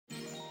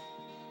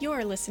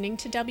You're listening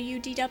to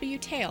WDW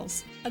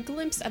Tales, a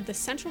glimpse of the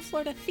Central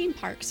Florida theme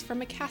parks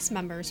from a cast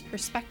member's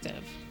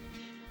perspective.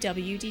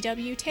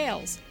 WDW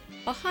Tales,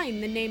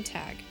 behind the name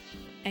tag.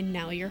 And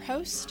now your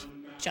host,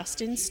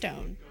 Justin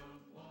Stone.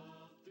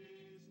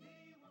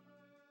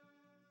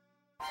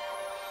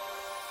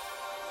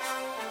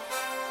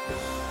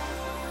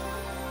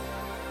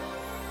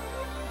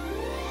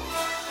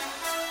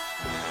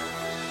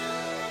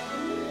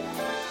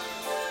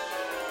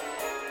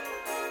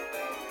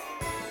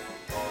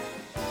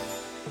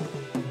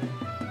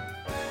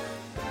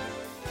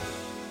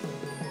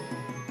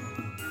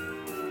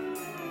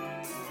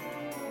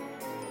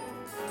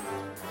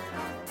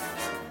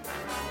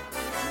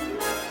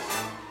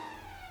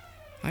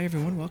 Hi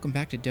everyone, welcome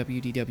back to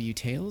WDW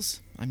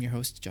Tales. I'm your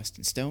host,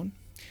 Justin Stone.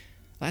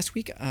 Last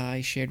week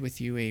I shared with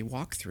you a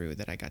walkthrough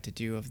that I got to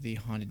do of the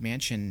Haunted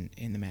Mansion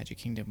in the Magic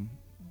Kingdom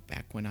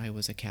back when I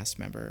was a cast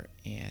member,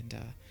 and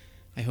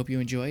I hope you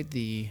enjoyed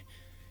the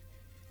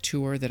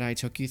tour that I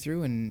took you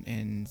through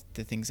and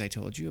the things I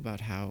told you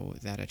about how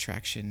that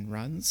attraction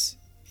runs.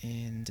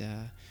 And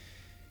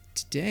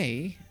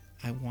today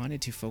I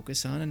wanted to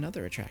focus on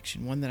another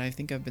attraction, one that I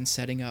think I've been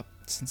setting up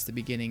since the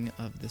beginning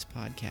of this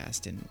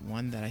podcast, and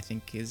one that I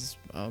think is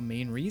a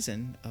main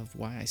reason of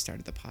why I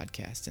started the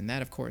podcast. And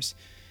that, of course,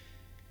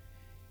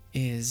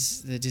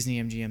 is the Disney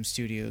MGM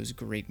Studios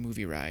Great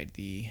Movie Ride,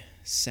 the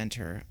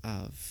center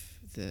of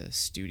the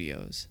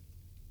studios.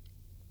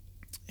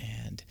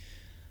 And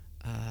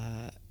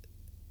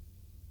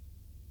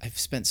I've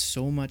spent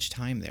so much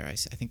time there. I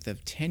think the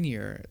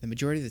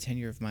majority of the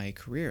tenure of my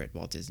career at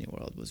Walt Disney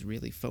World was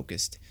really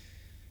focused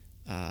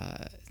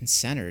and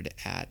centered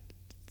at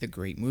the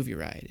Great Movie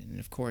Ride. And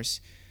of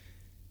course,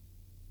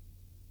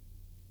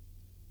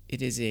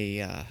 it is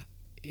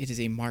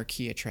a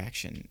marquee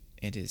attraction.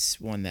 It is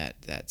one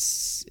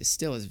that's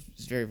still is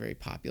very, very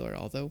popular,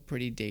 although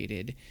pretty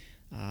dated.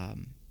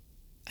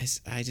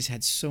 I just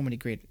had so many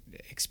great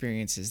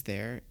experiences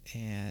there,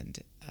 and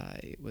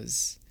it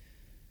was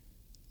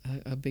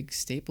a big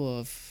staple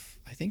of,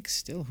 I think,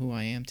 still who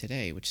I am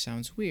today, which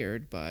sounds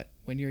weird, but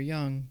when you're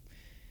young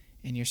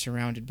and you're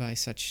surrounded by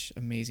such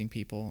amazing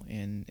people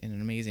in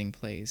an amazing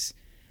place,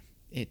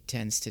 it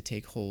tends to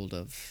take hold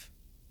of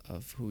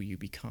who you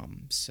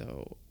become.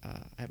 So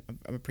I'm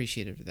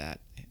appreciative of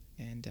that,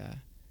 and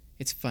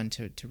it's fun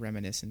to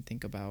reminisce and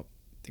think about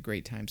the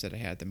great times that I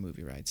had at the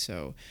movie ride.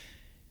 So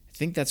I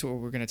think that's what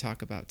we're going to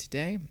talk about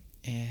today.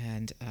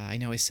 And I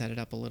know I set it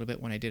up a little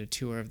bit when I did a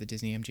tour of the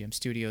Disney MGM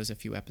Studios a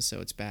few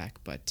episodes back,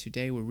 but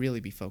today we'll really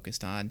be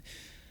focused on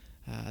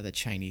the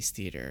Chinese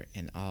Theater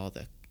and all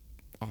the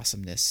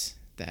awesomeness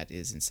that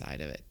is inside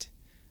of it,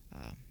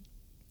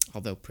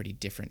 although pretty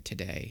different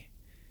today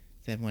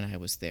than when I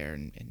was there,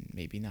 and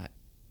maybe not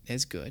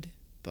as good,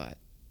 but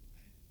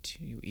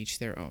to each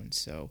their own.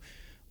 So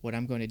what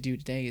I'm going to do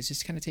today is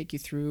just kind of take you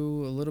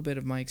through a little bit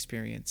of my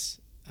experience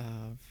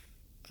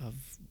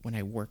of when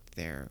I worked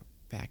there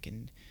back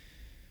in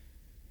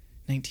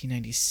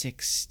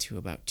 1996 to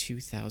about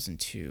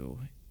 2002,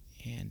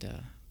 and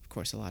of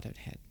course a lot of it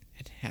had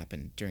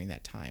happened during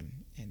that time,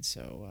 and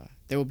so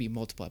there will be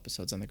multiple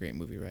episodes on the Great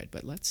Movie Ride,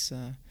 but let's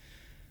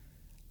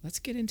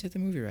get into the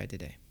movie ride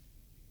today.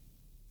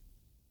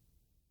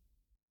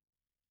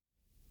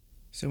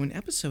 So in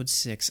episode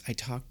 6, I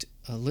talked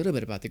a little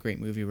bit about the Great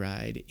Movie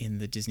Ride in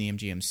the Disney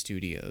MGM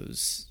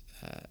Studios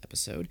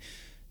episode,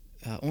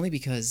 only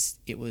because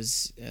it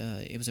was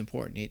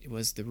important. It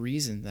was the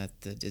reason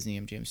that the Disney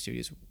MGM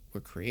Studios were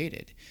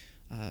created.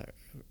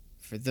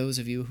 For those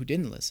of you who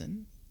didn't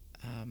listen,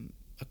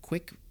 a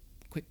quick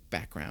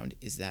background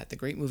is that the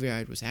Great Movie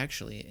Ride was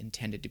actually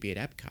intended to be at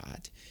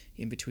Epcot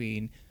in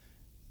between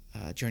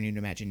Journey into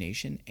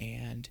Imagination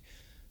and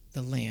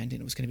the land, and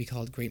it was going to be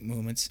called Great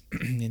Moments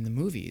in the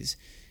Movies.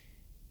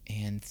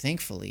 And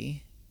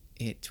thankfully,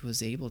 it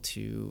was able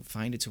to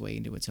find its way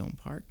into its own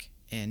park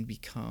and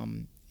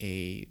become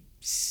a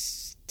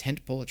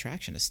tentpole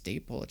attraction, a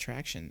staple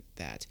attraction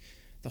that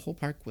the whole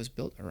park was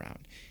built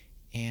around.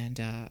 And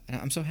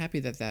I'm so happy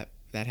that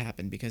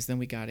happened, because then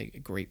we got a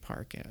great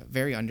park, a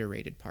very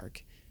underrated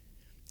park,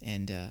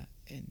 and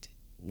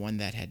one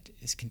that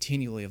is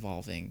continually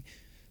evolving,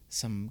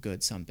 some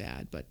good, some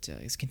bad, but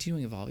it's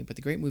continuing evolving. But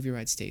the Great Movie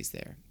Ride stays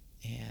there,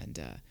 and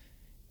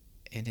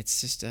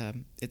it's just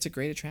it's a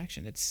great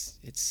attraction. It's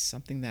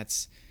something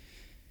that's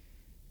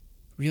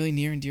really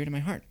near and dear to my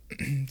heart.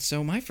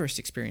 So my first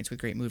experience with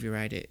Great Movie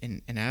Ride,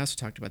 and I also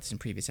talked about this in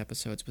previous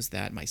episodes, was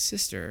that my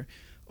sister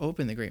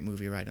opened the Great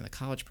Movie Ride in the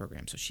college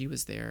program. So she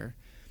was there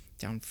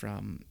down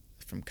from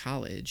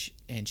college,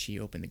 and she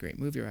opened the Great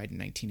Movie Ride in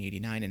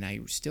 1989, and I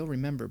still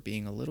remember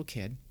being a little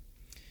kid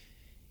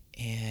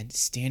and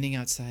standing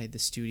outside the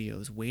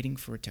studios waiting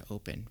for it to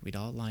open. We'd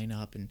all line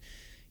up, and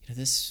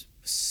this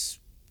was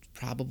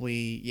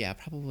probably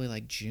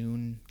like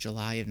June,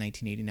 July of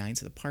 1989,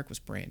 so the park was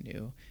brand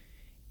new.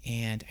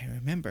 And I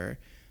remember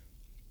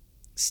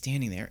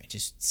standing there and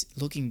just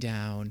looking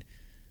down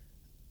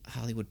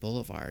Hollywood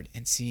Boulevard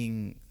and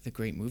seeing the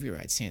Great Movie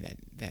Ride standing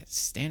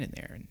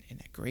there in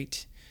that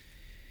great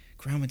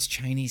Grauman's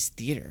Chinese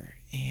Theater.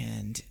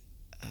 And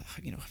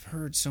I've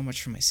heard so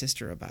much from my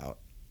sister about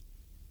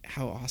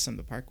how awesome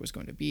the park was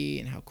going to be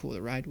and how cool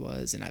the ride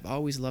was. And I've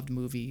always loved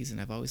movies, and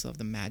I've always loved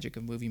the magic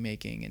of movie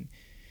making. And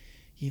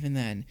even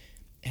then,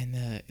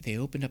 they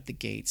opened up the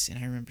gates, and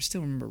I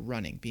still remember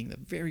running, being the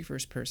very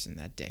first person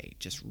that day,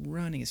 just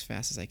running as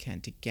fast as I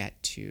can to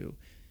get to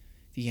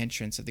the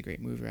entrance of the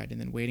Great Movie Ride, and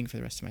then waiting for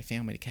the rest of my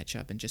family to catch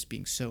up, and just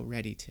being so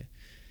ready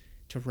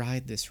to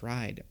ride this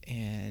ride.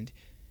 And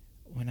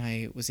when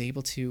I was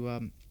able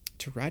to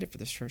ride it for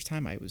the first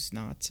time, I was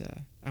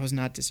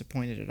not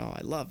disappointed at all.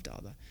 I loved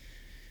all the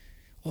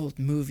old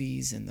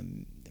movies and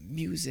the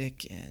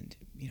music, and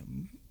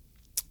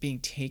being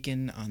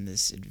taken on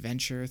this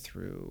adventure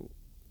through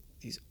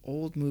these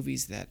old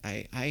movies that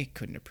I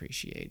couldn't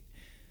appreciate,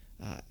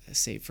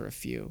 save for a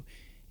few,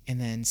 and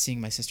then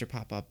seeing my sister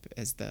pop up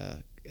as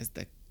the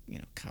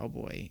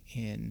cowboy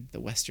in the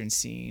Western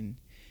scene,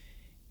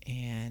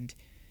 and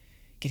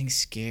getting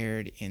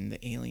scared in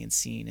the alien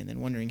scene, and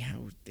then wondering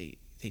how they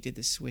did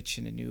the switch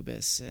in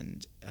Anubis,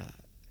 and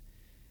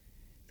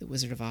the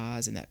Wizard of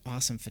Oz, and that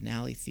awesome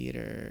finale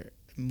theater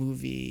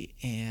movie,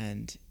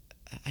 and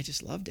I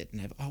just loved it.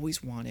 And I've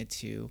always wanted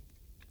to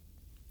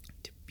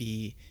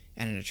be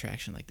at an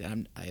attraction like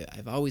that.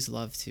 I've always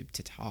loved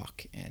to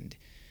talk and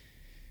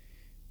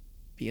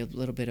be a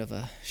little bit of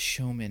a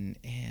showman,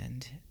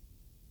 and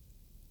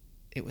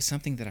it was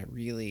something that I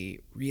really,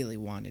 really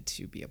wanted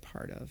to be a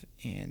part of.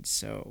 And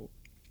so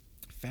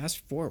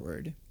fast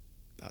forward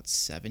about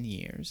 7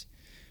 years,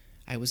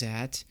 I was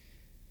at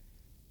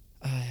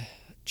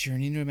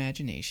Journey into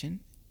Imagination,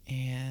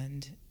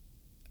 and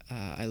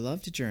I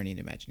loved Journey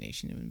into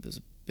Imagination. It was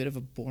a bit of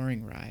a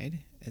boring ride,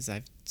 as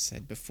I've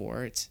said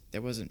before.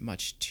 There wasn't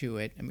much to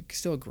it. I mean,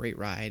 still a great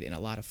ride and a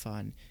lot of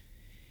fun,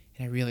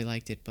 and I really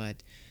liked it.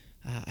 But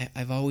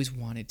I've always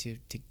wanted to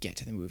get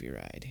to the movie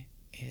ride.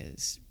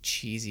 As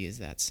cheesy as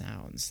that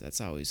sounds,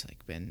 that's always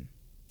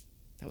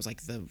that was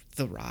like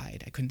the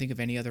ride. I couldn't think of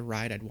any other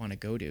ride I'd want to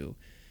go to.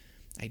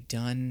 I'd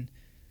done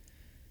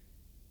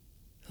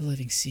The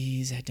Living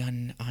Seas, I'd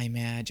done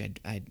IMAG,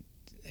 I'd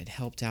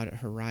helped out at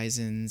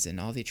Horizons and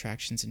all the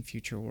attractions in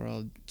Future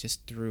World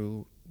just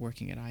through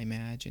working at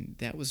IMAG, and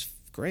that was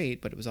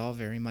great, but it was all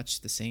very much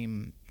the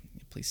same.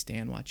 Please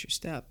stand, watch your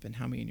step, and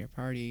how many in your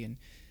party. And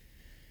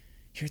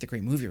here at the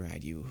Great Movie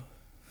Ride,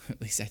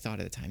 at least I thought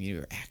at the time, you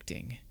were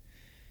acting.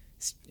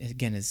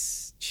 Again,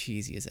 as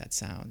cheesy as that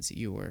sounds,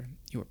 you were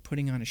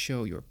putting on a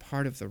show. You were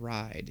part of the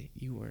ride.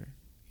 It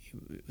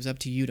was up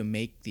to you to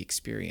make the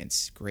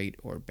experience great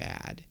or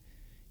bad.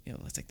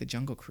 It's like the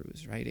Jungle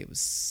Cruise, right? It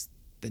was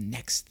the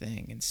next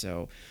thing. And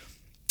so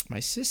my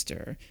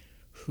sister,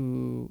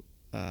 who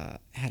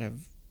had a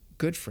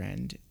good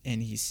friend,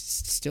 and he's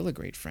still a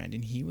great friend,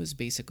 and he was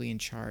basically in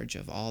charge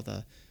of all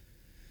the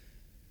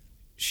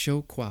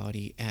show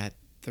quality at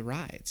the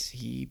rides.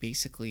 He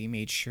basically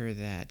made sure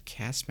that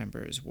cast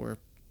members were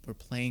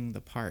playing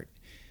the part,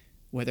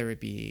 whether it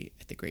be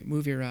at the Great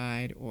Movie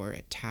Ride or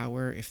at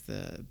Tower, if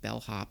the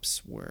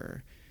bellhops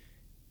were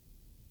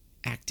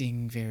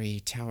acting very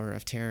Tower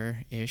of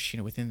Terror-ish,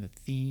 within the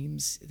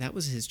themes. That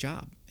was his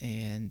job,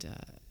 and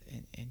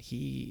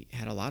he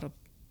had a lot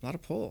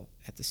of pull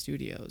at the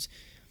studios.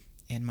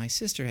 And my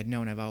sister had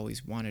known I've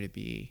always wanted to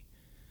be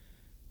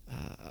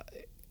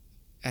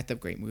at the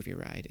Great Movie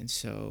Ride, and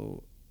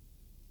so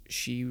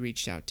she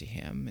reached out to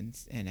him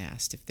and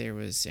asked if there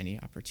was any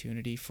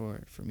opportunity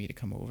for me to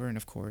come over, and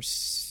of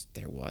course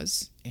there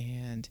was.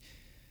 And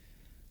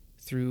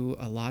through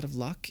a lot of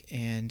luck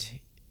and,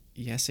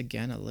 yes,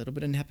 again, a little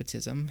bit of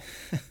nepotism,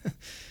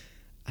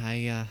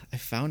 I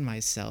found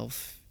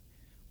myself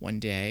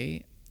one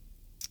day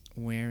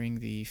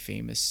wearing the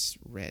famous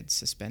red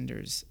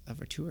suspenders of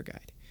our tour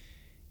guide,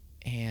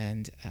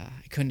 and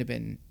I couldn't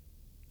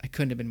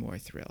have been more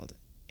thrilled.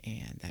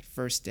 And that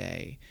first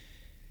day,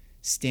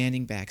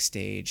 standing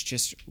backstage,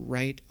 just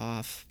right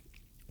off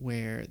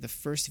where the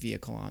first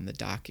vehicle on the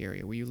dock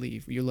area where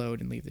you load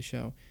and leave the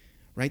show,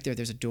 right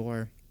there's a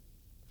door,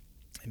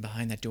 and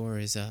behind that door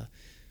is a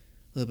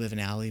little bit of an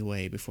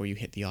alleyway before you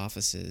hit the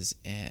offices,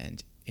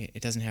 and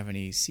it doesn't have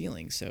any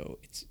ceiling, so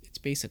it's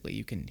basically,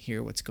 you can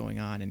hear what's going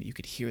on, and you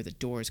could hear the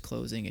doors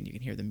closing, and you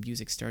can hear the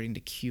music starting to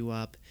cue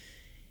up,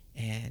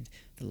 and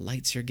the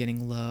lights are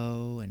getting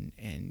low,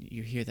 and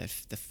you hear the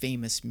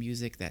famous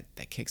music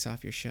that kicks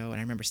off your show. And I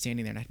remember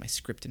standing there, and I had my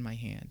script in my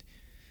hand,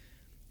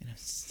 and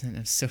it's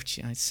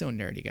so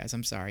nerdy, guys.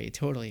 I'm sorry, it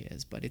totally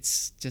is, but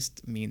it's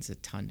just means a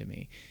ton to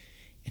me.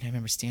 And I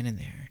remember standing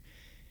there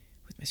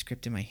with my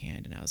script in my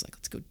hand, and I was like,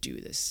 let's go do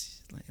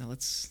this.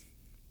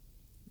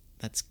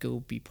 Let's go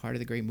be part of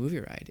the Great Movie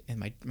Ride. And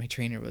my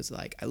trainer was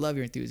like, I love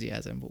your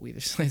enthusiasm, but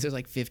there's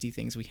like 50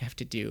 things we have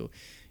to do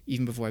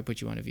even before I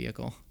put you on a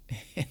vehicle.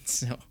 And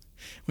so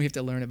we have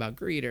to learn about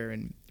greeter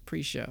and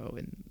pre-show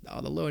and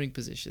all the loading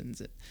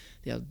positions.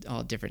 They have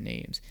all different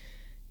names.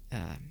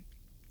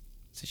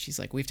 So she's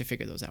like, we have to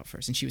figure those out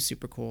first. And she was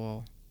super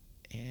cool.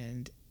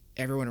 And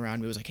everyone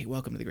around me was like, hey,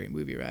 welcome to the Great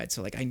Movie Ride.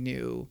 So I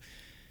knew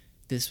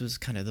this was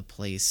kind of the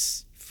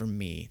place for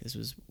me. This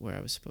was where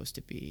I was supposed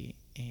to be.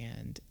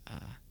 And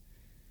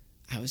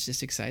I was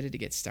just excited to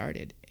get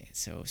started. And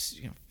so,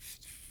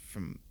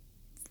 from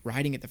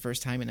riding it the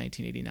first time in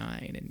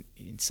 1989 and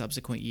in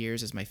subsequent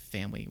years as my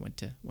family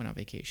went on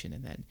vacation,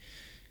 and then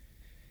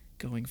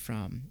going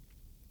from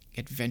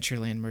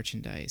Adventureland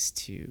merchandise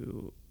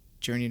to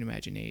Journey to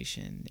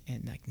Imagination,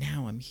 and like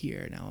now I'm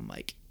here. Now I'm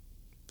like,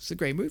 it's a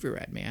great movie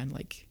ride, man.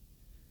 Like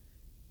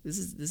this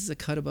is a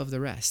cut above the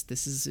rest.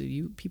 This is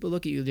people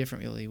look at you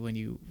differently when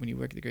you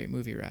work at the Great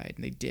Movie Ride,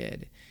 and they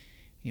did.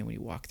 When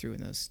you walk through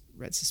in those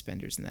red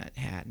suspenders and that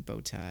hat and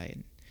bow tie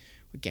and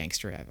the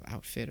gangster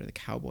outfit or the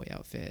cowboy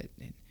outfit,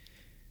 and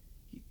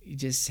you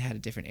just had a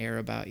different air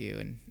about you.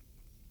 And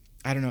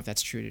I don't know if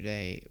that's true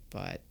today,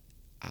 but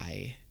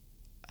I'd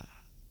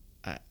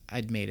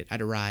made it.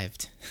 I'd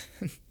arrived.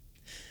 I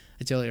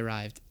totally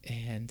arrived.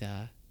 And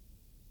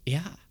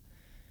yeah.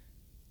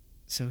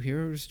 So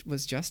here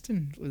was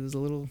Justin with his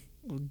little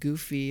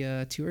goofy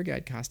tour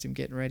guide costume,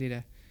 getting ready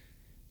to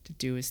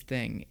do his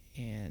thing.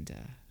 And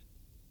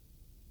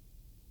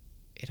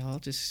it all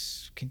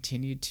just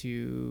continued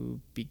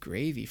to be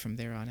gravy from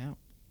there on out.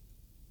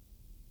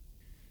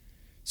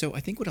 So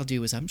I think what I'll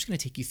do is I'm just going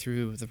to take you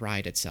through the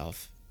ride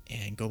itself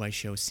and go by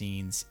show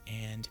scenes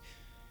and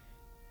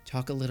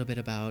talk a little bit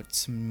about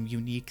some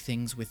unique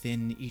things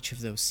within each of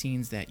those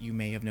scenes that you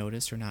may have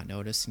noticed or not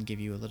noticed, and give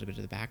you a little bit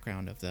of the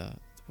background of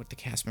what the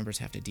cast members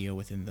have to deal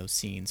with in those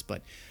scenes.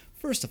 But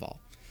first of all,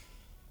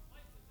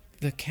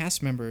 the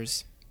cast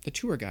members, the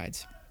tour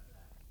guides,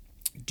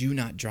 do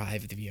not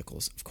drive the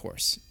vehicles, of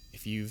course.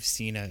 If you've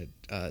seen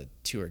a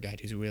tour guide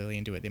who's really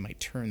into it, they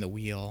might turn the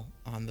wheel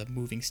on the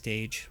moving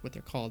stage, what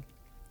they're called.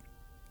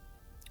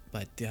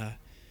 But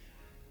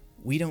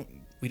we don't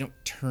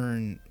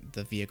turn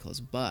the vehicles.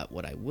 But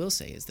what I will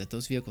say is that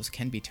those vehicles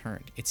can be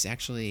turned. It's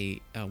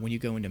actually when you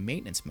go into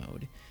maintenance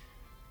mode,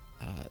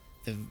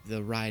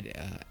 the ride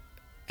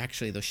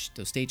actually those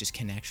stages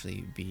can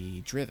actually be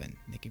driven.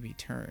 They can be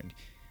turned.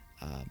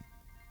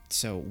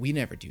 So we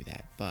never do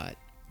that, but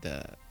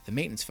the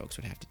maintenance folks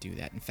would have to do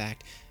that. In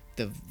fact,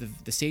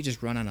 the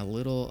stages run on a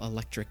little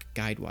electric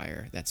guide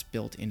wire that's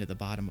built into the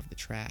bottom of the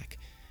track,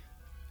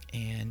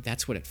 and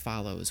that's what it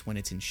follows when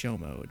it's in show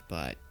mode.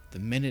 But the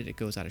minute it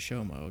goes out of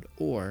show mode,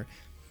 or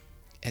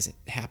as it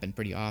happened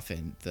pretty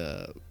often,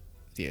 the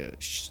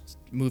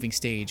moving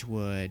stage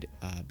would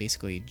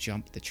basically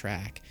jump the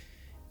track,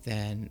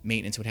 then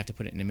maintenance would have to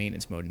put it into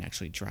maintenance mode and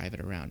actually drive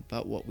it around.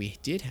 But what we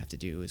did have to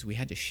do is we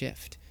had to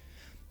shift.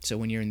 So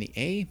when you're in the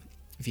A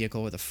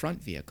vehicle or the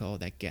front vehicle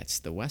that gets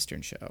the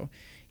Western show,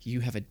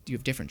 you have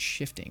different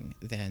shifting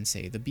than,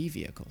 say, the B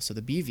vehicle. So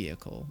the B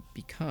vehicle,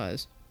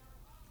 because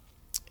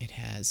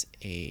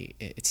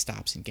it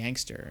stops in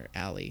Gangster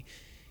Alley,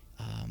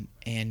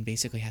 and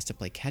basically has to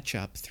play catch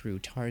up through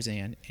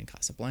Tarzan and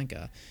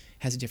Casablanca,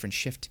 has a different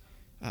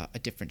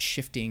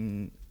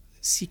shifting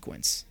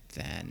sequence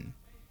than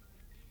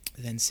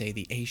say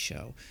the A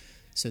show.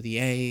 So the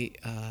A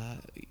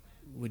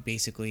would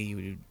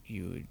basically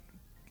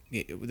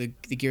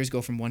the gears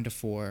go from 1 to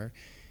 4.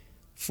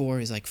 4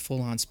 is like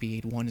full on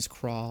speed. 1 is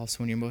crawl. So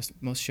when you're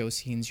most show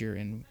scenes, you're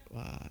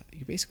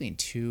basically in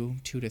 2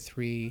 to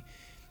 3,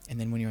 and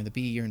then when you're on the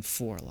B, you're in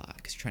 4 a lot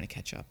because you're trying to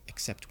catch up.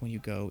 Except when you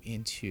go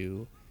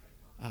into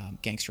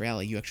Gangster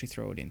Alley, you actually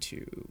throw it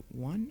into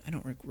 1. I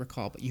don't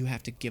recall, but you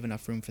have to give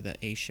enough room for the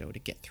A show to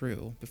get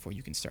through before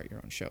you can start your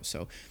own show.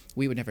 So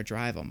we would never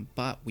drive them,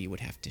 but we would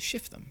have to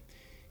shift them,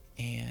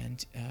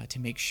 and to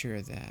make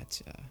sure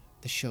that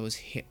the shows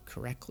hit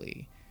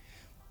correctly,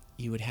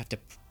 you would have to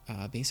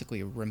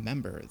basically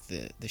remember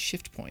the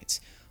shift points.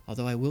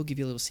 Although I will give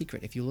you a little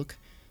secret. If you look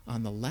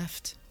on the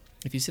left,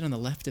 if you sit on the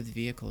left of the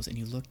vehicles and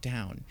you look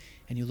down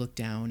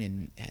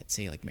at,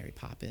 say, like Mary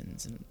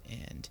Poppins,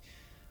 and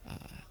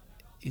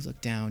you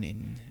look down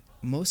in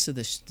most of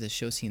the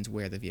show scenes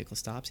where the vehicle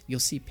stops, you'll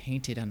see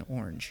painted on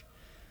orange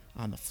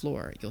on the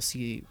floor. You'll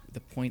see the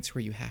points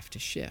where you have to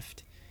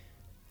shift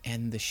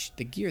and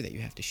the gear that you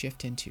have to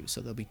shift into.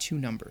 So there'll be 2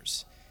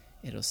 numbers.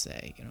 It'll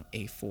say,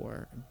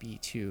 A4,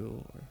 B2,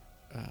 or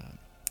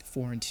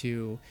 4 and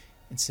 2.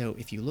 And so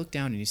if you look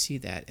down and you see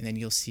that, and then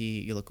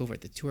you look over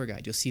at the tour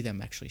guide, you'll see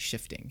them actually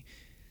shifting.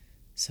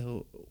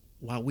 So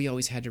while we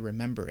always had to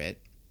remember it,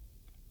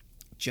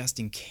 just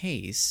in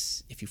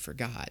case, if you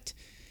forgot,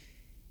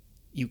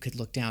 you could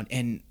look down.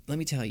 And let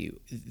me tell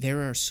you,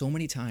 there are so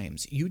many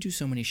times, you do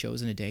so many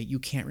shows in a day, you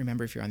can't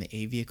remember if you're on the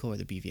A vehicle or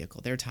the B vehicle.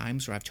 There are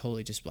times where I've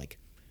totally just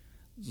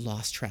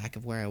lost track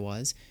of where I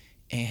was,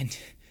 and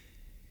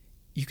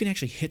you can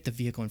actually hit the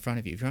vehicle in front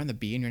of you. If you're on the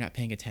B and you're not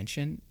paying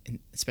attention, and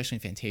especially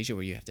in Fantasia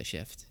where you have to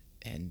shift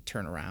and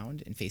turn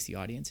around and face the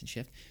audience and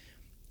shift,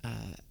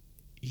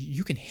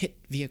 you can hit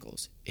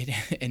vehicles.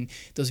 And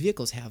those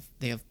vehicles have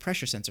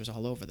pressure sensors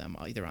all over them,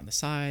 either on the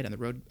side, on the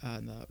road,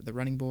 on the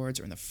running boards,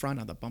 or in the front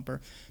on the bumper.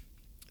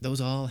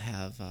 Those all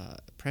have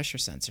pressure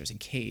sensors in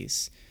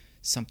case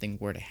something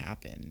were to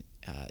happen.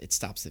 It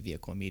stops the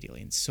vehicle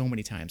immediately. And so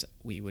many times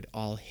we would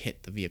all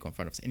hit the vehicle in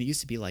front of us. And it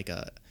used to be like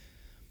a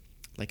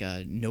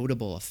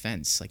notable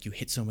offense, like you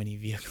hit so many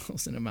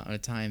vehicles in an amount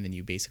of time, and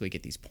you basically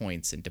get these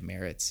points and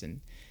demerits, and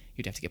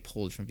you'd have to get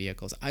pulled from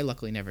vehicles. I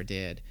luckily never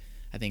did.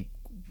 I think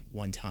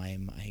one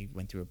time I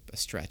went through a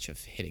stretch of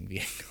hitting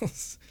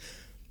vehicles.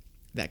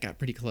 That got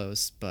pretty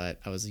close, but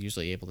I was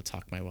usually able to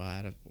talk my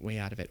way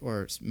out of it,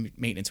 or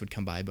maintenance would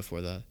come by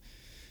before the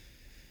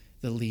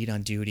lead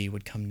on duty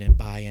would come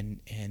by and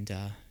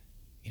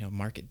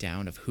mark it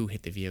down of who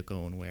hit the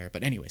vehicle and where.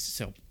 But anyways,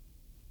 so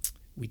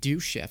we do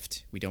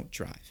shift, we don't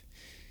drive.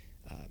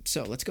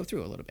 So let's go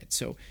through a little bit.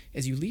 So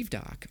as you leave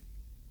dock,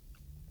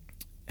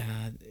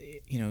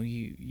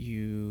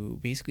 you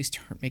basically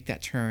make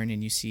that turn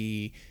and you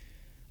see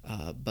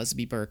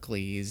Busby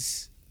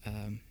Berkeley's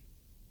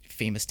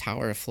famous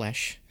Tower of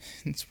Flesh.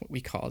 That's what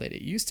we called it.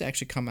 It used to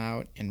actually come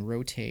out and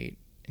rotate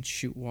and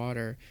shoot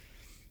water,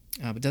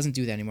 but doesn't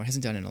do that anymore. It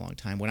hasn't done it in a long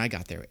time. When I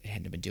got there, it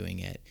hadn't been doing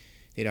it.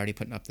 They'd already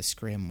put up the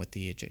scrim with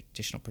the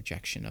additional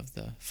projection of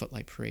the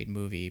Footlight Parade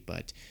movie,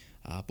 but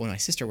when my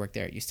sister worked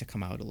there, it used to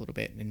come out a little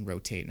bit and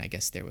rotate, and I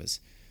guess there was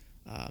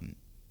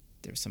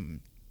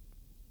some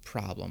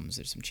problems,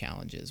 there's some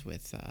challenges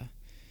with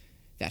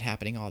that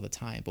happening all the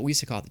time. But we used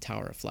to call it the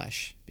Tower of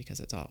Flesh because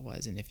that's all it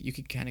was. And if you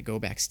could kind of go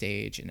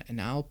backstage, and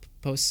I'll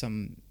post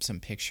some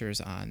pictures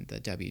on the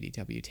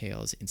WDW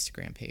Tales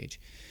Instagram page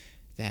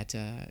that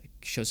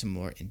shows some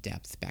more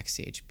in-depth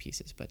backstage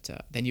pieces. But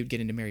then you'd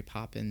get into Mary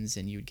Poppins,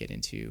 and you'd get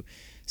into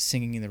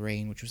Singing in the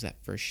Rain, which was that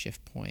first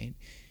shift point.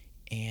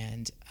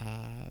 And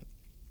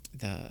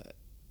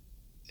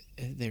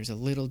there's a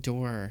little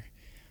door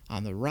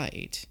on the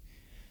right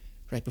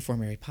before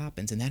Mary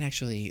Poppins, and that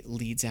actually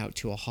leads out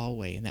to a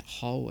hallway, and that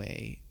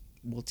hallway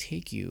will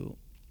take you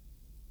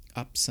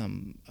up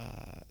some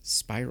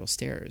spiral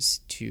stairs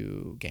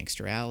to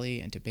Gangster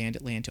Alley and to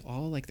Banditland, to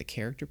all like the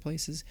character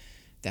places.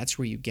 That's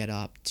where you get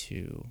up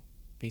to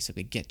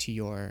basically get to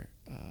your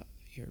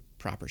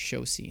proper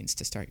show scenes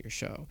to start your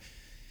show.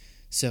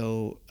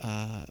 So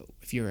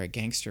if you're a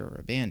gangster or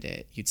a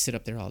bandit, you'd sit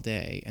up there all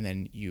day, and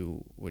then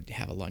you would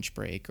have a lunch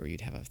break, or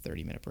you'd have a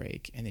 30-minute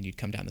break, and then you'd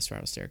come down the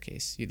spiral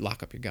staircase. You'd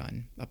lock up your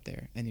gun up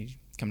there, and you'd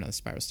come down the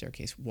spiral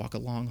staircase, walk a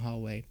long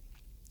hallway,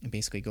 and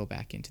basically go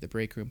back into the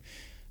break room.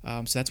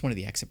 So that's one of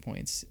the exit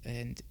points,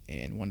 and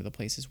one of the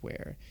places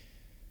where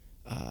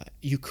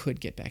you could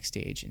get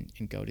backstage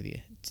and go to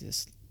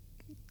this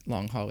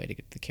long hallway to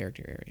get to the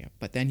character area.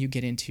 But then you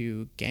get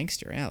into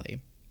Gangster Alley,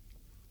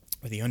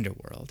 or the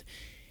underworld,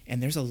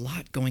 and there's a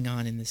lot going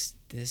on in this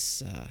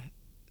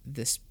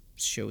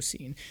show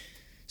scene.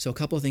 So a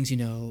couple of things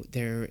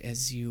there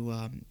as you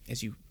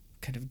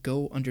kind of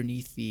go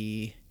underneath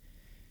the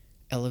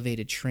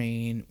elevated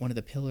train. One of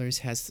the pillars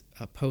has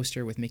a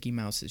poster with Mickey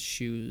Mouse's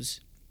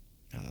shoes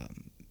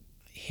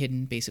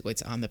hidden. Basically,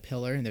 it's on the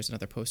pillar, and there's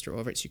another poster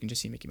over it, so you can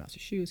just see Mickey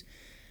Mouse's shoes.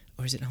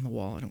 Or is it on the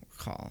wall? I don't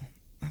recall.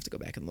 I'll have to go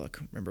back and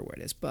remember where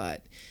it is.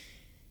 But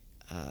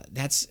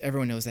that's,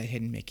 everyone knows that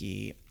hidden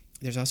Mickey.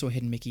 There's also a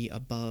hidden Mickey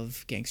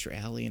above Gangster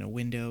Alley in a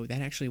window.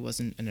 That actually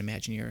wasn't an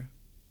Imagineer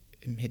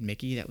hidden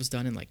Mickey. That was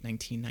done in like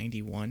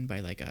 1991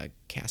 by like a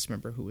cast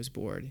member who was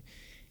bored.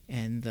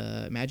 And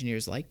the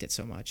Imagineers liked it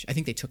so much. I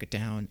think they took it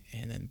down,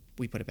 and then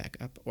we put it back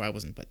up. Or I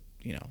wasn't, but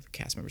the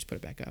cast members put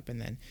it back up. And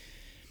then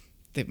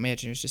the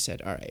Imagineers just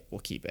said, all right,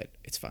 we'll keep it.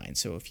 It's fine.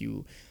 So if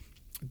you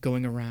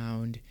going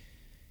around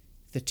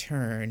the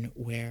turn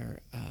where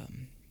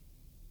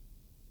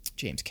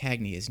James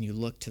Cagney is, and you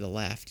look to the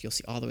left, you'll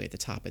see all the way at the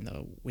top in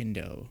the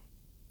window,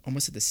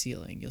 almost at the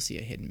ceiling, you'll see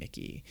a hidden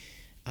Mickey.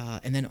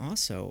 And then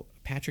also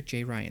Patrick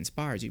J. Ryan's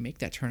bar. As you make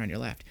that turn on your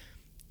left,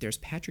 there's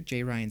Patrick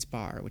J. Ryan's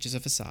bar, which is a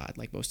facade,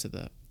 like most of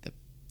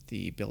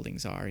the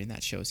buildings are in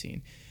that show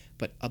scene.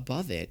 But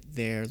above it,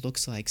 there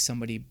looks like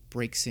somebody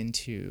breaks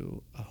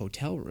into a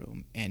hotel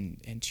room, and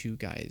two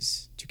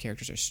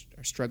characters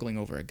are struggling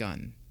over a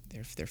gun.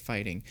 They're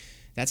fighting.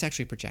 That's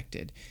actually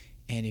projected.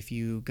 And if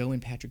you go in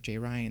Patrick J.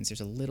 Ryan's,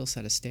 there's a little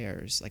set of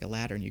stairs, like a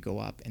ladder, and you go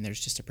up, and there's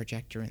just a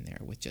projector in there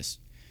with just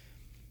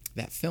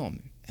that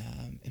film.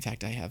 In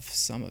fact, I have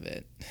some of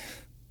it.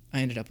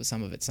 I ended up with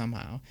some of it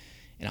somehow,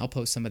 and I'll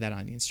post some of that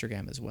on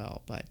Instagram as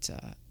well. But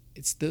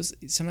it's those.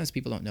 Sometimes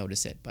people don't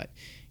notice it, but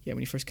yeah,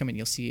 when you first come in,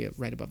 you'll see it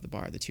right above the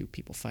bar, the two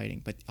people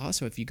fighting. But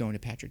also, if you go into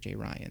Patrick J.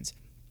 Ryan's,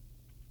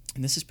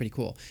 and this is pretty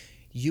cool,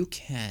 you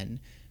can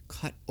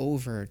cut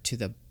over to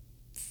the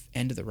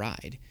end of the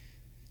ride.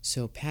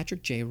 So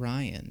Patrick J.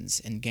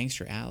 Ryan's and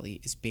Gangster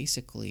Alley is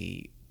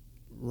basically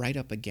right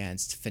up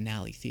against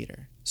Finale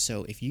Theater.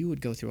 So if you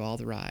would go through all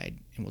the ride,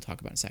 and we'll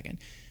talk about it in a second,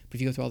 but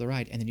if you go through all the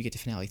ride and then you get to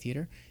Finale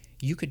Theater,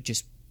 you could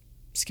just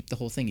skip the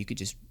whole thing. You could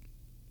just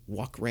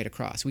walk right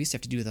across. We used to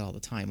have to do that all the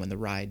time when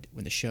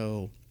the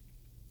show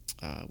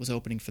was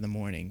opening for the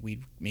morning.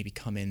 We'd maybe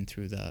come in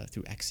through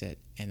exit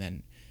and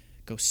then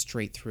go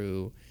straight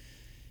through,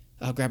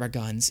 grab our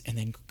guns, and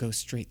then go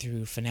straight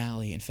through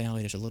Finale. In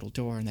Finale, there's a little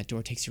door, and that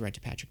door takes you right to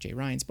Patrick J.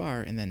 Ryan's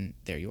bar, and then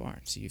there you are.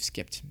 So you've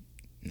skipped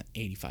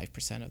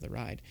 85% of the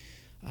ride.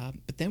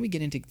 But then we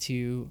get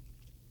into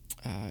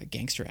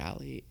Gangster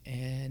Alley,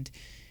 and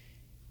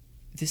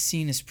this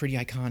scene is pretty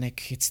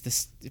iconic. It's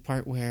this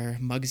part where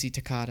Muggsy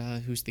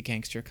Takata, who's the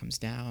gangster, comes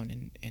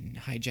down and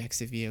hijacks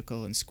the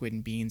vehicle, and Squid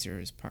and Beans are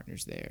his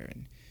partners there,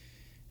 and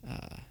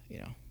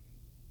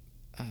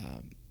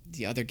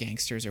the other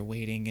gangsters are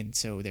waiting, and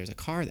so there's a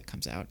car that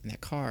comes out, and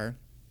that car,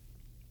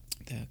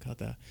 called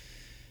the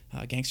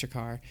gangster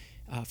car,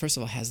 first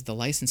of all, has the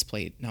license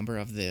plate number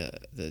of the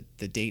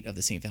date of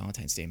the St.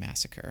 Valentine's Day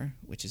Massacre,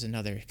 which is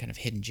another kind of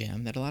hidden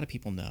gem that a lot of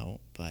people know.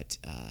 But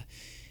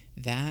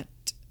that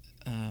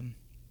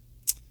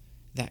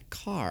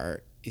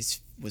car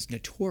was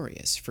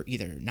notorious for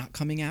either not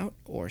coming out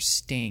or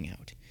staying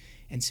out.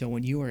 And so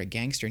when you were a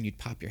gangster and you'd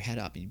pop your head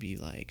up and you'd be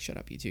like, "Shut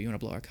up, you two, you want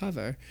to blow our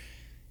cover?"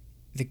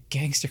 The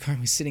gangster car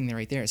was sitting there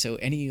right there. So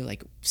any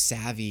like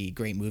savvy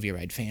Great Movie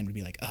Ride fan would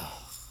be like,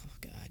 "Oh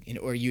God,"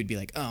 or you'd be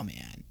like, "Oh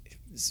man,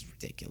 this is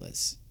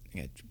ridiculous."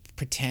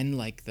 Pretend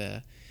like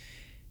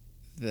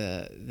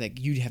like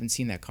you haven't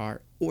seen that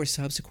car, or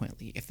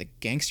subsequently, if the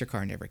gangster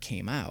car never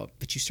came out,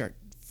 but you start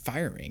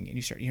firing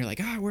and you're like,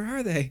 "Where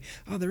are they?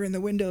 Oh, they're in the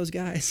windows,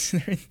 guys.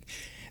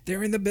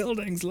 They're in the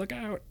buildings. Look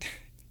out!"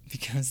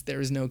 Because there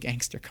was no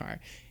gangster car,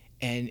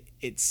 and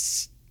it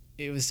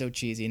was so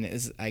cheesy.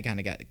 And I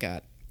kind of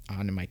got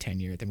on in my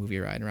tenure at the movie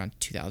ride around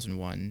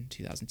 2001,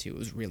 2002. It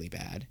was really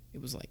bad.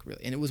 It was like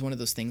really, and it was one of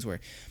those things where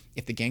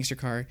if the gangster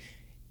car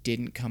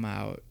didn't come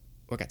out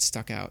or got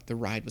stuck out, the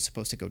ride was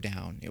supposed to go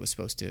down. It was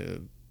supposed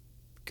to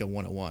go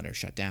 101 or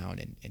shut down,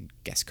 and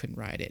guests couldn't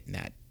ride it, and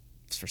that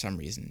for some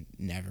reason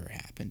never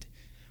happened.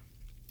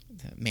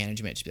 The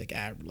management should be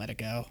like, let it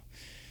go.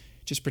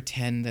 Just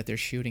pretend that they're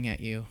shooting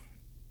at you.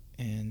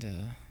 And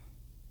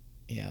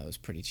yeah, it was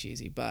pretty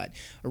cheesy. But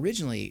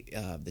originally,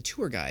 the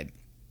tour guide,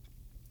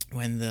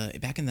 when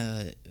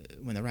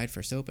the ride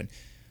first opened,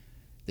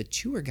 the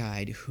tour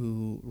guide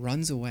who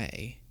runs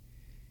away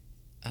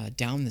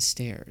down the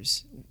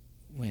stairs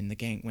when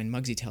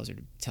Muggsy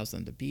tells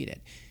them to beat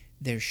it,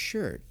 their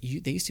shirt,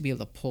 they used to be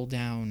able to pull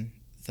down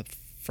the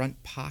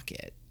front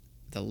pocket,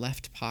 the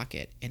left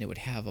pocket, and it would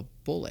have a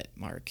bullet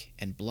mark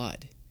and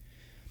blood.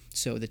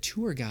 So the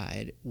tour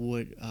guide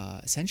would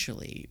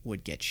essentially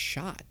get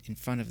shot in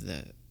front of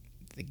the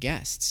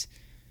guests,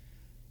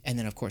 and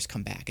then of course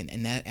come back,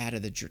 and that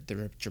added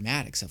the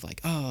dramatics of like,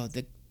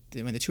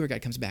 when the tour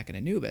guide comes back in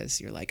Anubis,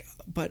 you're like,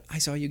 "But I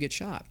saw you get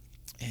shot,"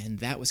 and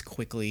that was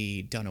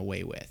quickly done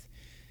away with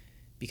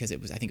because I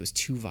think it was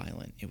too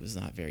violent. It was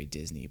not very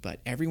Disney.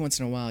 But every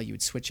once in a while, you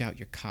would switch out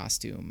your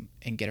costume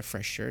and get a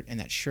fresh shirt, and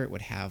that shirt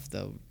would have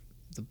the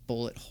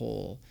bullet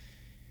hole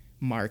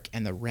mark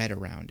and the red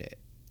around it.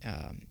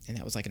 And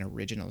that was like an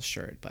original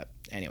shirt. But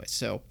anyway,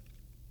 so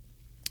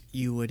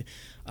you would,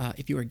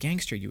 if you were a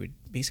gangster, you would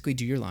basically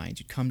do your lines.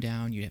 You'd come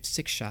down, you'd have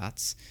 6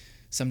 shots.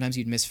 Sometimes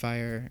you'd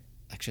misfire.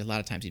 Actually, a lot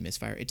of times you'd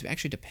misfire. It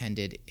actually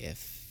depended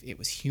if it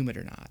was humid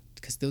or not,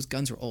 because those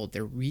guns were old.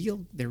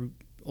 They're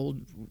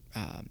old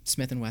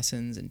Smith &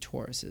 Wessons and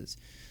Tauruses.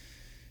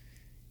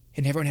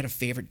 And everyone had a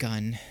favorite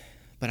gun.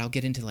 But I'll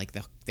get into like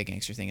the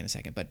gangster thing in a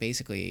second. But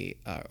basically,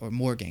 or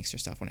more gangster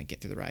stuff when I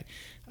get through the ride.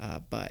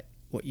 But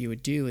what you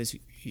would do is,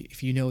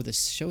 if you know the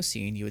show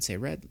scene, you would say,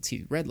 red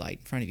light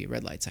in front of you,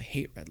 red lights. I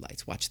hate red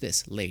lights. Watch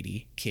this,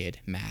 lady, kid,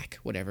 Mac,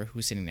 whatever,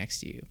 who's sitting next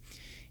to you.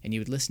 And you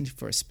would listen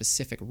for a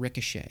specific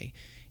ricochet.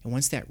 And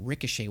once that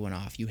ricochet went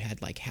off, you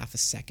had like half a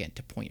second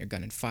to point your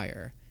gun and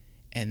fire.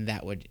 And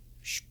that would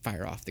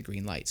fire off the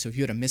green light. So if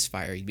you had a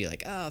misfire, you'd be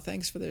like, "Oh,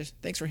 thanks for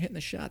hitting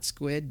the shot,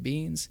 Squid,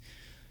 Beans.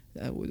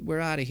 We're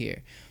out of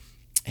here."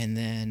 And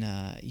then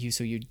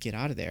you'd get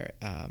out of there,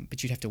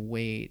 but you'd have to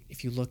wait.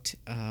 If you looked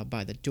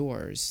by the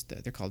doors,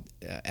 they're called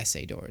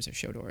SA doors or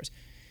show doors,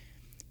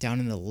 down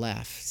in the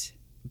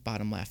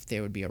bottom left,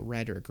 there would be a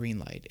red or a green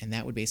light, and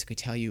that would basically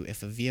tell you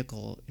if a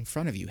vehicle in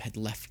front of you had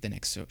left the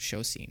next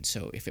show scene.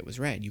 So if it was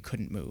red, you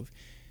couldn't move.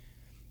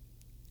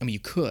 I mean, you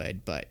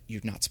could, but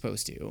you're not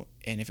supposed to.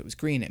 And if it was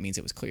green, it means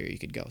it was clear you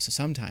could go. So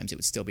sometimes it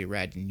would still be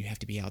red, and you have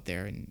to be out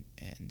there and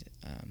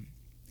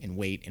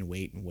wait and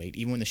wait and wait,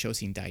 even when the show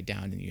scene died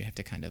down, and you have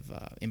to kind of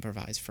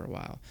improvise for a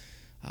while.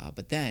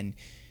 But then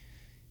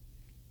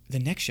the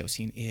next show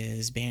scene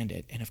is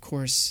Bandit. And of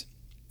course,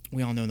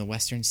 we all know in the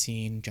Western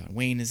scene, John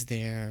Wayne is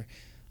there.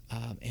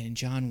 And in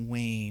John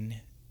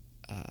Wayne,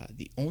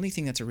 the only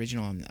thing that's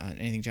original on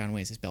anything John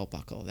Wayne's is belt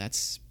buckle.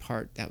 That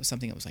was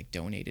something that was like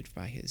donated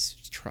by his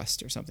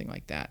trust or something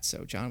like that.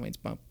 So John Wayne's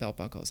belt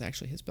buckle is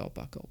actually his belt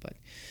buckle. But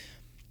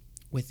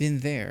within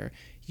there,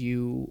 if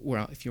you were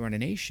on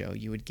an A show,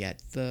 you would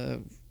get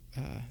the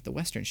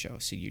Western show.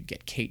 So you'd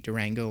get Kate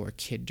Durango or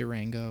Kid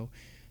Durango.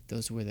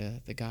 Those were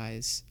the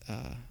guys.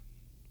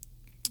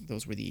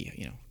 Those were the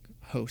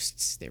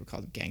hosts. They were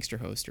called gangster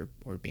host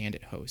or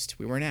bandit host.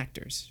 We weren't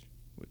actors.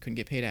 We couldn't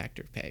get paid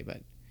actor pay,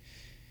 but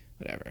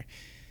whatever.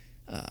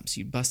 So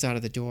you'd bust out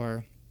of the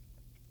door.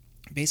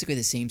 Basically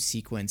the same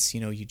sequence.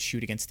 You'd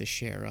shoot against the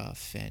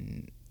sheriff,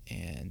 and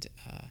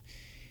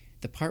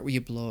the part where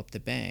you blow up the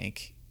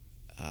bank.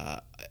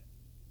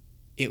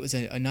 It was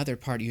another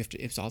part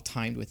it was all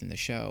timed within the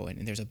show,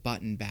 and there's a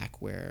button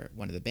back where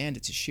one of the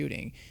bandits is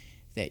shooting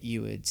that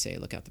you would say,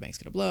 "Look out, the bank's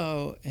gonna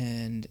blow,"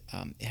 and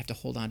you have to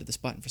hold on to this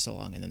button for so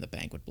long, and then the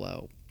bank would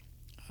blow.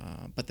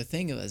 But the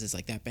thing is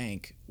like that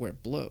bank where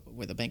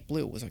the bank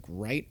blew was like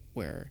right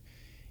where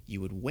you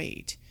would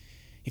wait,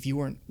 if you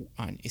weren't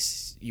on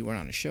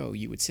a show,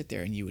 you would sit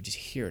there and you would just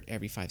hear it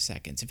every 5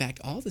 seconds. In fact,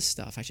 all the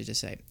stuff, I should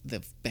just say,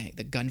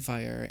 the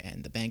gunfire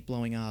and the bank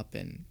blowing up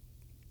and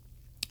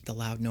the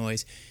loud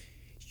noise,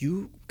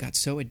 you got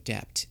so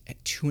adept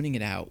at tuning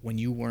it out when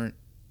you weren't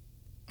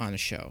on a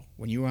show,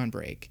 when you were on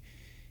break,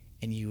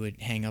 and you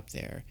would hang up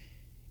there.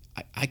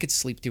 I could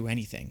sleep through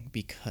anything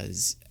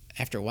because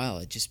after a while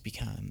it just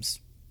becomes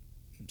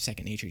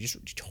second nature. You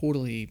just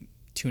totally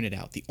tune it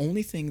out. The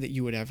only thing that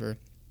you would ever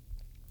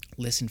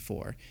listen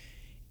for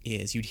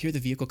is you'd hear the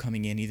vehicle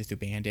coming in either through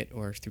Bandit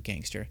or through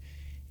Gangster,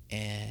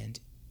 and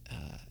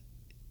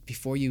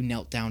before you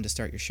knelt down to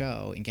start your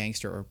show in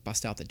Gangster or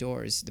bust out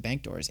the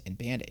bank doors in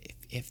Bandit,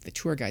 if the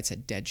tour guide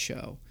said dead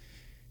show,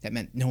 that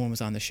meant no one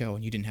was on the show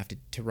and you didn't have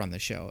to run the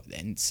show.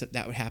 And so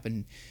that would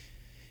happen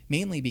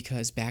mainly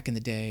because back in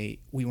the day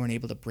we weren't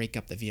able to break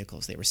up the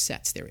vehicles. They were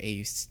sets. They were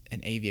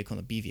an A vehicle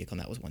and a B vehicle,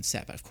 and that was one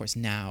set. But of course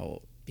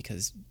now,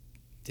 because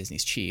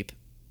Disney's cheap,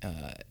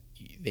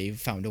 they've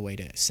found a way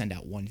to send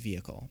out one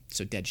vehicle,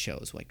 so dead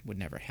shows would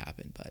never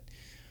happen. But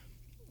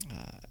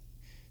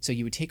so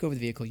you would take over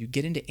the vehicle, you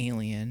get into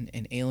Alien,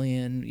 and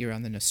Alien, you're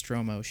on the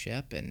Nostromo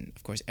ship, and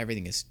of course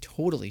everything is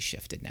totally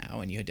shifted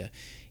now, and you had to,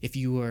 if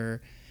you were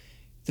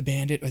the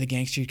Bandit or the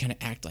Gangster, you'd kind of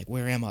act like,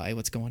 where am I,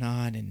 what's going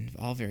on, and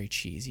all very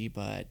cheesy.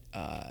 But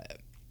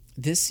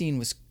this scene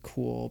was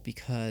cool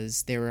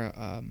because there were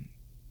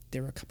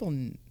a couple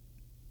kind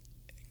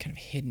of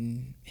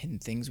hidden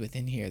things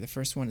within here. The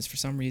first one is, for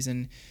some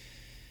reason,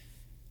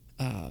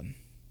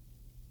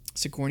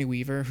 Sigourney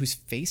Weaver, whose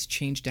face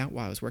changed out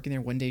while I was working there.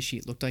 One day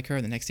she looked like her,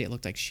 and the next day it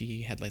looked like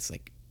she had this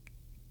like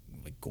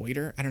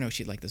goiter. I don't know.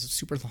 She had like this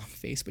super long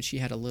face, but she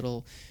had a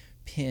little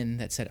pin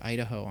that said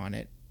Idaho on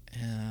it.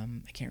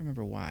 I can't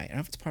remember why. I don't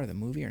know if it's part of the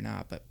movie or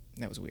not, but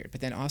that was weird.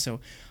 But then also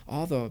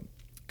all the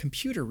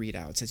computer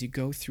readouts as you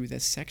go through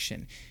this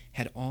section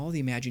had all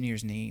the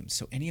Imagineers' names.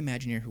 So any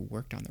Imagineer who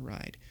worked on the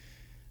ride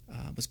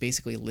was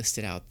basically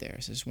listed out there.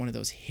 So it's one of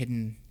those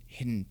hidden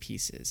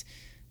pieces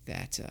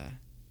that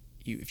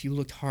if you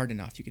looked hard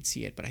enough, you could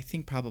see it. But I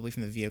think probably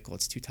from the vehicle,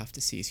 it's too tough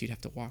to see, so you'd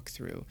have to walk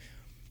through.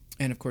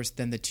 And of course,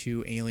 then the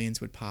two aliens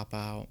would pop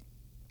out,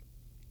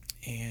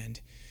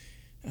 and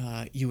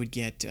you would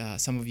get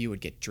some of you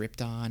would get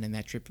dripped on, and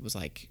that drip was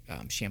like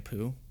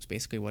shampoo. It's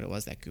basically what it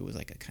was. That goo was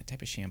like a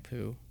type of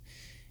shampoo.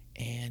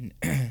 And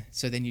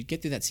so then you'd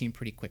get through that scene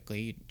pretty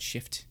quickly. You'd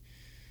shift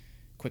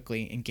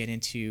quickly and get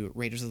into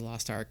Raiders of the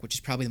Lost Ark, which is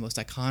probably the most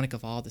iconic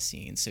of all the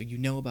scenes. So you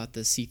know about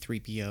the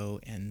C-3PO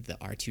and the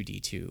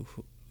R2-D2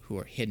 who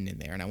are hidden in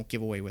there, and I won't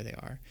give away where they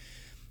are.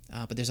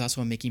 But there's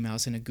also a Mickey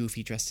Mouse and a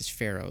Goofy dressed as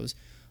pharaohs.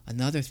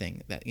 Another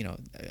thing that,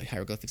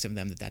 hieroglyphics of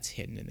them that's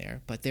hidden in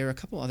there. But there are a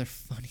couple other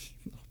funny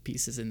little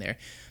pieces in there.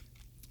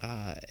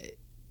 I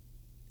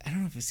don't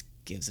know if this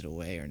gives it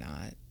away or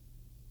not.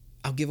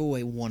 I'll give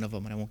away one of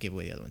them, and I won't give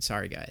away the other one.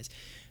 Sorry, guys.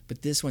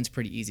 But this one's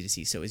pretty easy to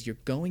see. So as you're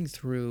going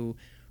through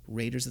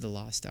Raiders of the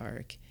Lost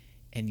Ark,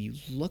 and you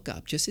look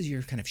up, just as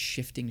you're kind of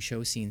shifting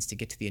show scenes to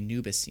get to the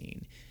Anubis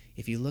scene,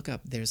 if you look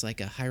up, there's like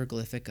a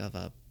hieroglyphic of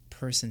a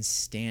person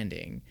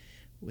standing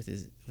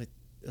with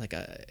like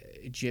a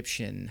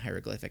Egyptian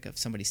hieroglyphic of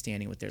somebody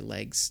standing with their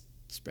legs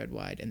spread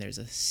wide, and there's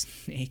a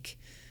snake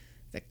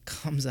that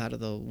comes out of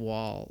the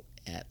wall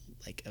at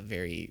like a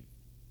very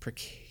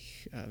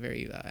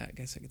I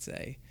guess I could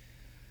say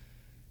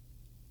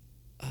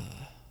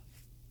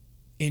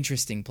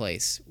interesting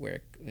place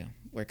where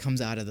it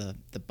comes out of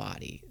the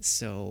body.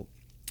 So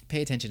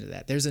pay attention to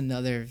that. There's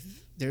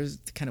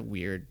kind of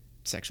weird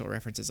sexual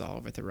references all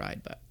over the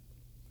ride, but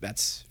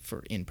that's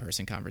for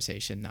in-person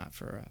conversation, not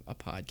for a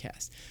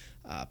podcast.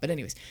 But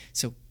anyways,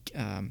 so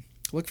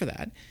look for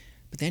that.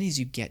 But then as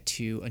you get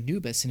to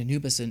Anubis, and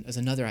Anubis is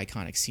another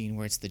iconic scene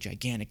where it's the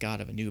gigantic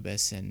god of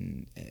Anubis,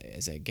 and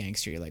as a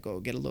gangster, you're like, oh,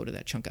 get a load of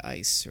that chunk of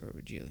ice, or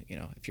would you,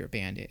 if you're a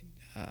bandit,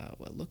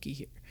 well, looky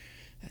here.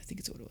 I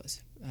think it's what it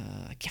was.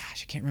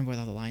 Gosh, I can't remember what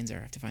all the lines are.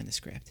 I have to find the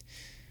script.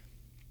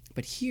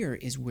 But here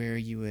is where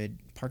you would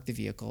park the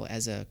vehicle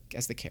as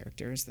the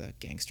characters, the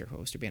gangster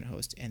host or bandit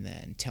host, and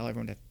then tell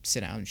everyone to sit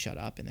down and shut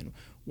up, and then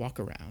walk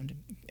around.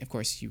 Of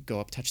course, you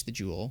go up, touch the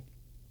jewel.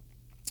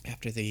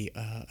 After the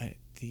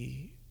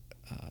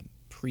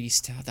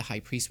priest, the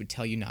high priest would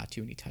tell you not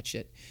to, and you touch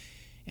it.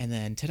 And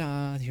then,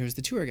 ta-da, here's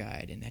the tour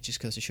guide. And that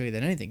just goes to show you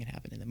that anything can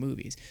happen in the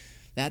movies.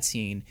 That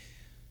scene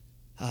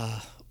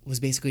was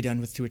basically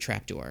done through a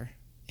trapdoor.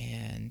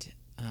 And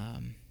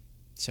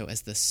so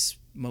as the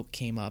smoke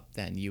came up,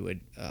 then you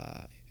would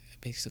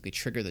basically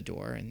trigger the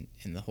door, and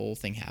the whole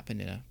thing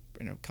happened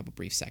in a couple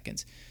brief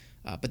seconds.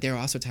 But there are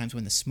also times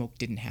when the smoke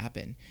didn't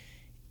happen,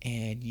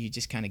 and you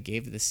just kind of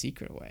gave the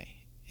secret away.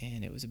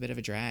 And it was a bit of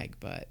a drag,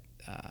 but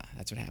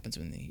that's what happens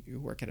when you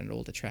work at an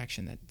old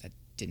attraction that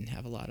didn't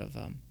have a lot of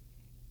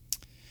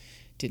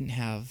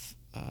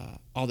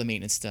all the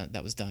maintenance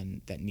that was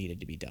done that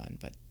needed to be done,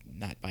 but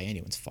not by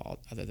anyone's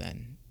fault other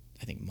than,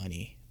 I think,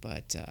 money.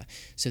 But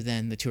so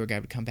then the tour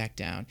guide would come back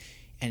down,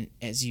 and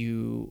as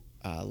you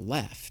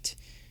left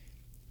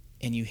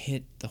and you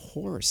hit the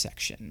horror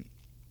section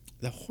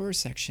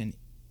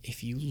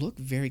if you look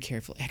very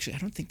carefully, actually, I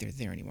don't think they're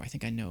there anymore. I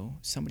think I know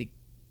somebody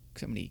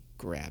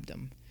grabbed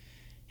them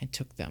and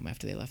took them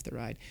after they left the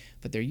ride.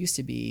 But there used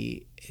to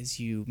be, as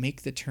you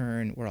make the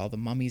turn where all the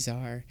mummies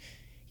are,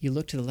 you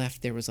look to the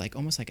left, there was like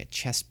almost like a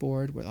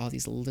chessboard with all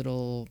these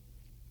little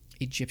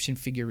Egyptian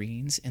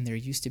figurines, and there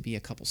used to be a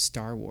couple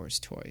Star Wars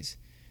toys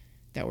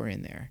that were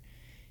in there.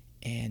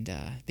 And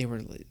they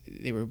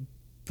were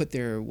put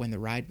there when the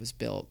ride was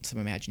built. Some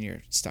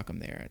Imagineer stuck them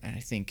there. And I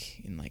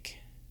think in like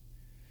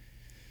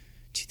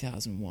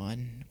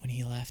 2001 when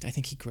he left, I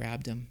think he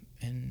grabbed them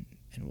and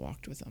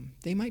walked with them.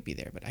 They might be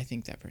there, but I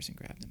think that person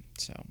grabbed them.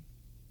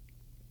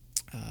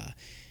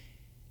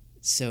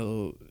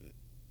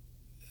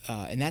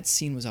 And that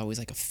scene was always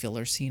like a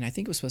filler scene. I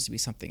think it was supposed to be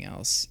something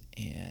else,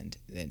 and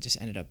it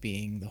just ended up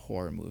being the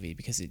horror movie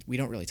because we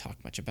don't really talk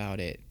much about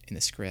it in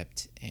the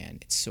script, and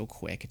it's so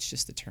quick. It's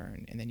just the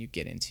turn, and then you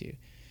get into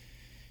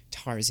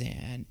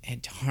Tarzan,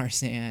 and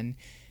Tarzan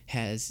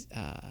has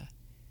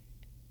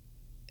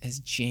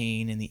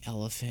Jane and the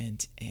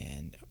elephant,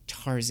 and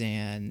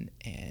Tarzan,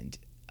 and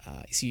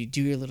so you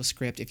do your little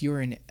script. If you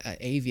were in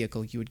A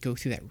vehicle, you would go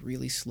through that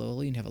really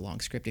slowly and have a long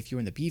script. If you were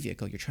in the B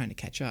vehicle, you're trying to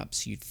catch up,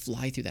 so you'd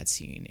fly through that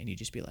scene, and you'd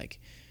just be like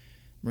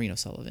Maureen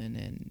O'Sullivan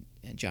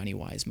and Johnny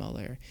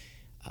Weissmuller.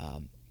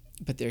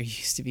 But there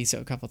used to be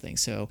a couple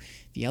things. So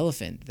the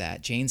elephant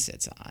that Jane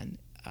sits on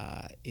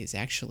is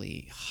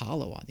actually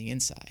hollow on the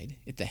inside.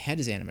 The head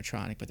is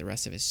animatronic, but the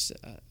rest of it is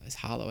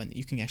hollow, and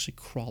you can actually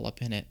crawl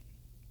up in it.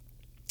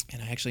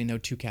 And I actually know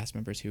 2 cast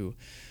members who,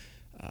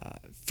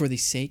 for the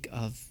sake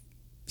of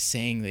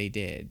saying they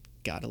did,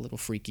 got a little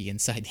freaky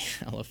inside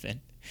the elephant.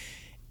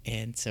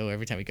 And so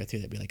every time we go through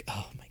that, be like,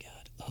 oh my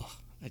God,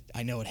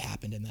 I know what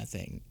happened in that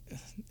thing.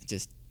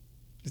 It's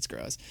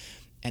gross.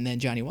 And then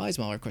Johnny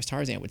Weissmuller, of course,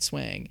 Tarzan would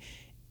swing,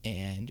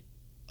 and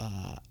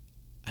I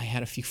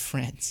had a few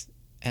friends,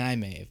 and I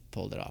may have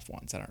pulled it off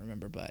once, I don't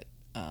remember, but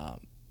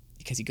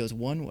because he goes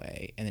one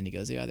way and then he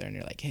goes the other, and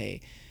you're like,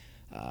 hey,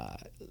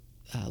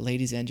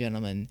 ladies and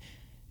gentlemen,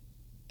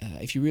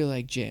 if you really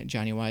like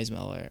Johnny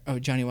Weissmuller,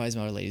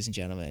 ladies and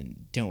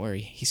gentlemen, don't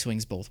worry, he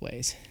swings both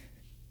ways.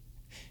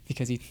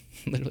 Because he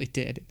literally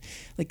did.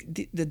 Like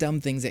the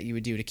dumb things that you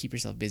would do to keep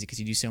yourself busy because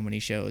you do so many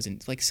shows,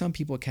 and like some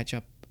people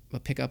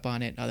would pick up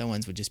on it, other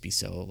ones would just be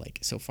so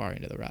far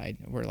into the ride.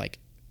 We're like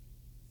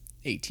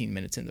 18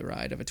 minutes in the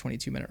ride of a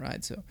 22-minute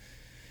ride, so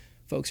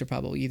folks are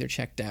probably either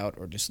checked out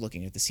or just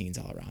looking at the scenes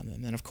all around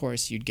them. And of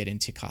course, you'd get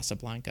into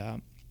Casablanca,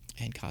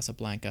 and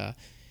Casablanca.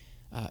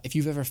 If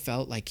you've ever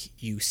felt like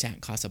you sat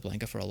in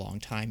Casablanca for a long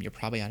time, you're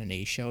probably on an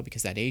A show,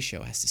 because that A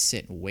show has to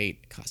sit and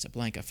wait at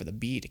Casablanca for the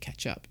B to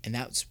catch up. And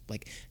that's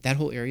like, that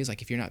whole area is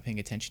like, if you're not paying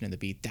attention in the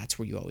B, that's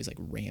where you always like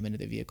ram into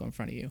the vehicle in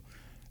front of you.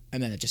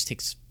 And then it just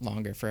takes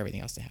longer for everything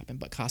else to happen.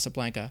 But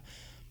Casablanca,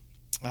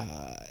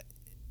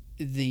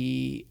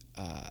 the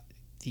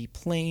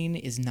plane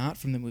is not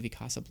from the movie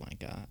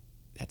Casablanca.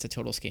 That's a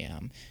total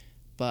scam.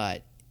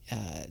 But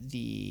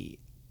the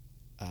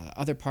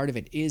other part of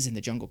it is in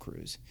the Jungle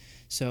Cruise.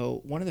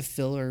 So one of the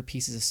filler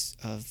pieces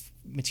of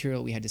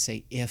material we had to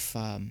say if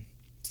we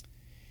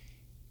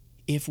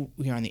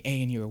were on the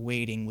A and you were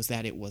waiting was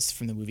that it was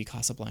from the movie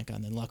Casablanca,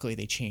 and then luckily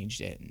they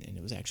changed it, and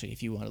it was actually,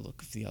 if you want to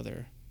look for the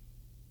other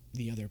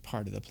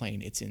part of the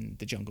plane, it's in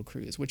the Jungle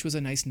Cruise, which was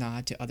a nice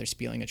nod to other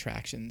Spearling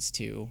attractions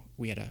too.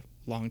 We had a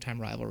long-time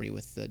rivalry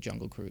with the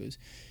Jungle Cruise,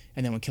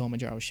 and then when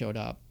Kilimanjaro showed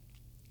up,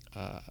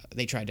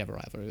 they tried to have a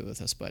rivalry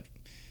with us, but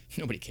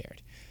nobody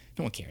cared.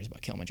 No one cares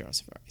about Kilimanjaro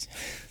safaris.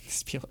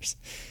 Spielers.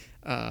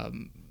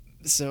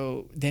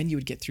 So then you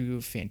would get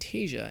through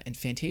Fantasia, and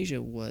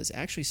Fantasia was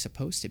actually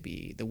supposed to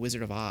be the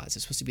Wizard of Oz.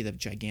 It's supposed to be the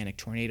gigantic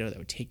tornado that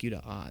would take you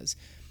to Oz,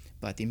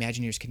 but the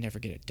Imagineers could never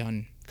get it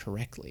done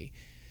correctly.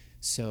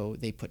 So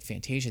they put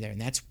Fantasia there,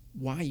 and that's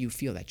why you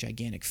feel that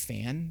gigantic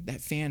fan.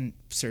 That fan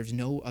serves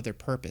no other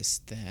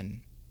purpose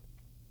than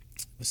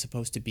it was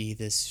supposed to be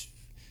this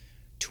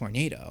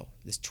tornado,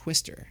 this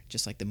twister,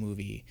 just like the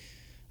movie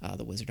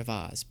The Wizard of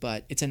Oz.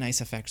 But it's a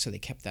nice effect, so they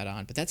kept that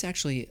on. But that's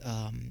actually,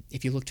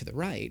 if you look to the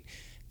right,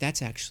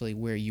 that's actually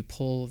where you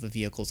pull the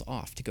vehicles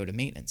off to go to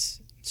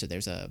maintenance. So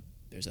there's a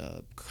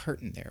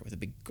curtain there with a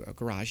big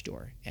garage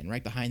door, and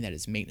right behind that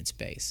is maintenance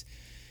bay.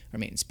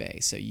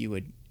 So you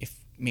would, if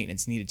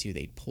maintenance needed to,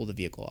 they'd pull the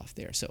vehicle off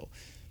there. So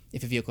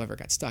if a vehicle ever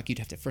got stuck, you'd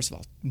have to, first of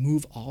all,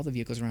 move all the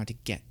vehicles around to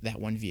get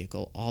that one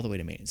vehicle all the way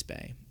to maintenance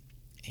bay.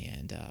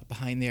 And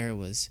behind there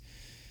was,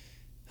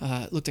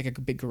 looked like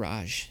a big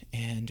garage,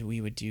 and we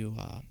would do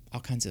all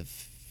kinds of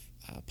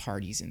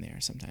parties in there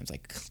sometimes.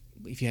 Like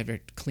if you had to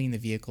clean the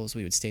vehicles,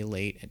 we would stay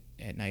late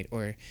at night,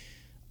 or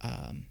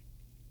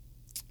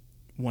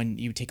when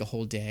you would take a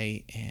whole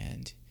day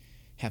and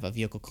have a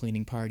vehicle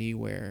cleaning party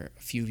where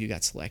a few of you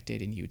got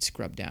selected, and you would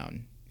scrub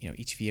down,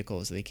 each vehicle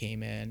as they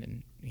came in,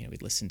 and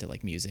we'd listen to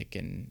like music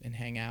and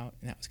hang out,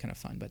 and that was kind of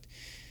fun. But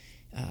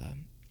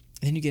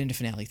then you get into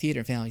Finale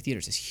Theater, and Finale Theater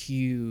is this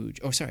huge...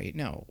 Oh, sorry,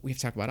 no, we have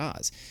to talk about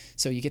Oz.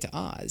 So you get to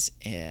Oz,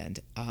 and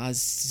Oz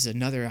is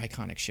another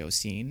iconic show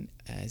scene.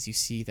 As you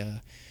see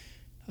the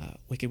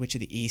Wicked Witch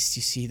of the East,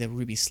 you see the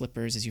ruby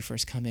slippers as you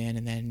first come in,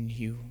 and then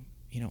you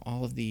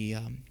all of the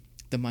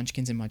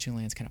Munchkins and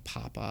Munchkinlands kind of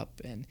pop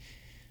up, and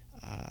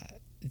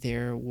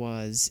there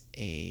was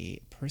a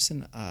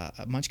person,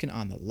 a Munchkin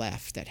on the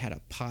left that had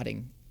a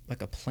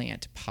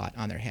plant pot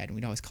on their head, and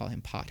we'd always call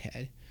him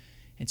Pothead.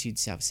 And so you'd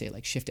say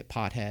like shift at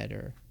Pothead,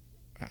 or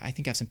I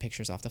think I have some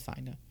pictures I'll have to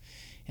find them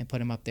and put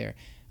them up there.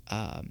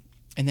 And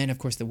then of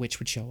course the witch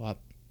would show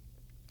up,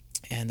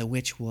 and the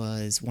witch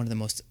was one of the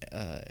most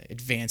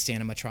advanced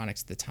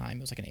animatronics at the time.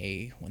 It was like an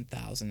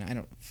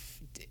A1000.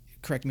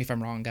 Correct me if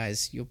I'm wrong,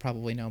 guys. You'll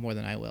probably know more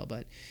than I will,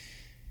 but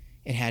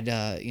it had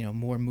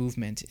more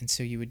movement, and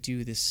so you would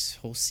do this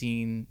whole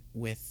scene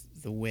with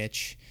the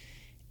witch.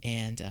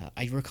 And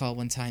I recall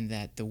one time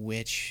that the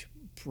witch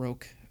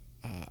broke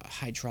a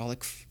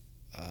hydraulic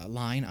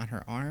line on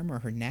her arm or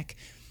her neck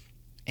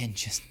and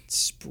just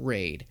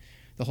sprayed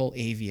the whole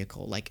A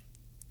vehicle, like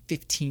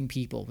 15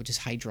 people with just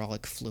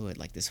hydraulic fluid,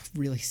 like this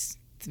really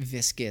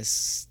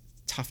viscous,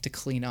 tough to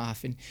clean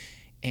off. And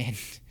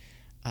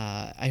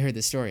I heard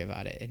the story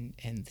about it,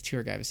 and the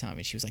tour guide was telling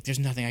me, she was like, there's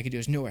nothing I could do,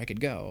 there's nowhere I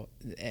could go.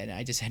 And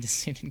I just had to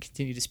sit and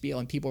continue to spiel,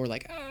 and people were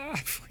like,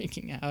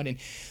 freaking out, and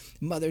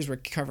mothers were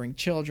covering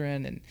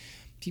children, and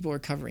people were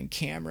covering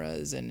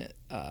cameras, and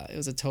it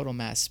was a total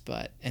mess.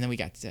 And then we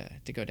got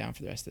to go down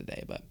for the rest of the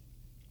day, but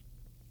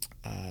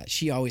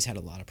she always had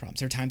a lot of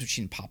problems. There were times when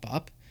she didn't pop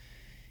up,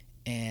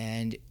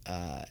 and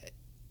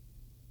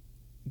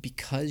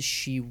because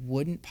she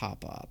wouldn't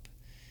pop up,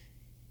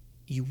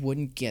 you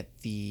wouldn't get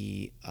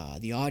the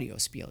audio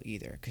spiel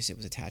either, because it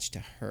was attached to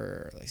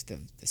her, like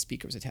the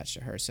speaker was attached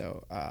to her.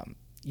 So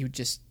you would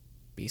just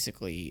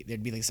basically,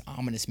 there'd be like this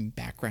ominous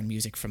background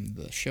music from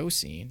the show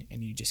scene,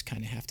 and you just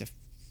kind of have to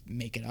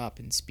make it up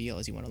and spiel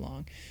as you went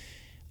along.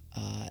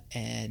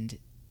 And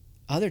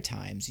other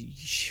times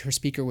her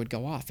speaker would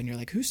go off, and you're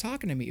like, who's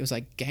talking to me? It was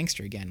like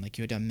Gangster again. Like,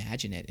 you had to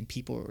imagine it, and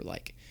people were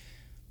like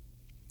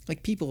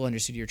people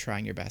understood you're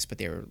trying your best, but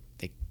they were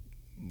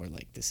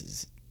like, this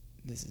is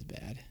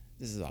bad.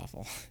 This is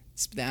awful.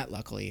 It's that,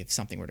 luckily, if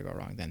something were to go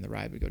wrong, then the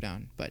ride would go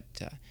down. But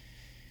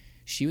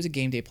she was a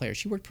game day player.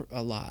 She worked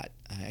a lot.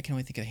 I can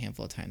only think of a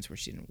handful of times where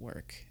she didn't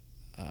work.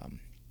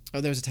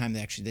 There was a time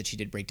that she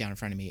did break down in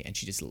front of me, and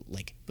she just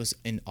like was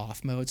in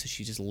off mode, so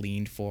she just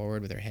leaned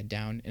forward with her head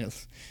down, and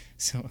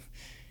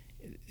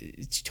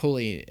it's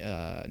totally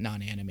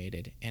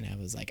non-animated. And I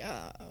was like,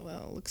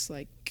 well, looks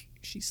like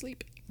she's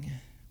sleeping.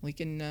 We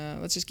can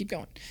let's just keep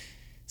going.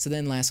 So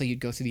then lastly,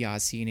 you'd go through the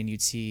Oz scene, and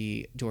you'd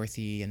see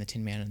Dorothy and the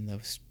Tin Man and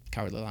the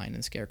Cowardly Lion and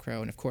the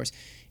Scarecrow. And of course,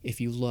 if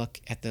you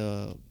look at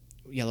the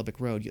Yellow Brick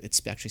Road,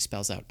 it actually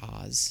spells out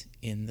Oz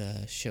in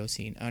the show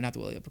scene. Not the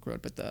Yellow Brick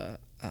Road, but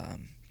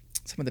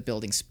some of the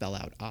buildings spell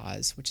out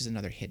Oz, which is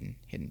another hidden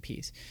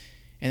piece.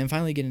 And then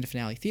finally you get into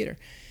Finale Theater.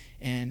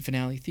 And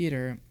Finale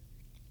Theater,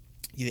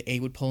 the A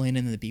would pull in,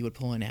 and then the B would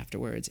pull in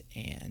afterwards.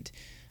 And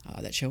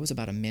that show was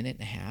about a minute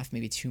and a half,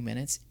 maybe 2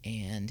 minutes.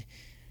 And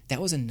that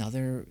was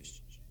another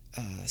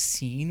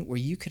scene where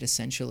you could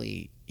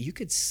sleep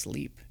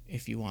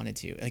if you wanted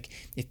to. Like,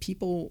 if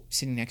people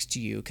sitting next to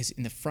you, because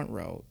in the front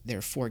row there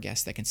are 4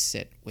 guests that can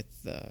sit with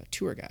the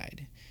tour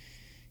guide,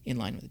 in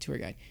line with the tour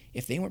guide.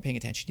 If they weren't paying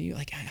attention to you,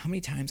 like, how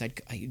many times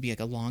I'd be like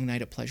a long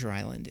night at Pleasure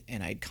Island,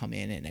 and I'd come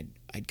in, and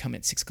I'd come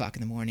at 6 o'clock in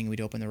the morning, we'd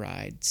open the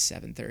ride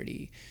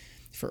 7:30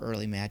 for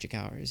early magic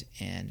hours,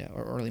 and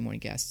or early morning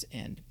guests,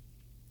 and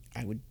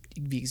I would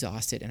be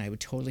exhausted, and I would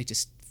totally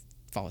just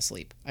fall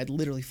asleep. I'd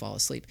literally fall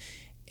asleep.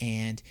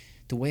 And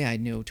the way I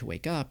knew to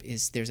wake up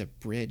is there's a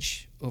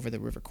bridge over the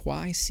River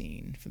Kwai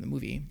scene from the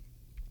movie.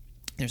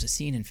 There's a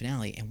scene in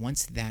Finale, and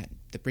once the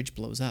bridge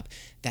blows up,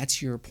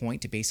 that's your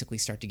point to basically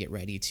start to get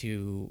ready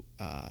to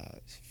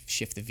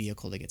shift the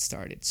vehicle to get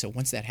started. So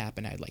once that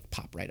happened, I'd like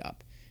pop right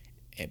up.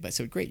 But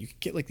so great, you could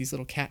get like these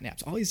little cat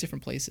naps, all these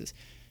different places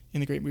in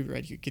the Great Movie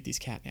Ride. You could get these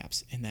cat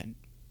naps, and then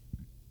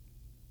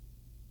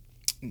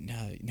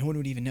no one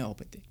would even know,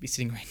 but they'd be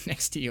sitting right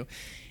next to you.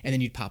 And then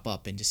you'd pop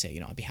up and just say,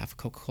 on behalf of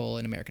Coca-Cola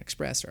and American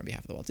Express, or on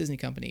behalf of the Walt Disney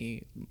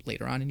Company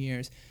later on in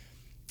years,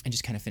 and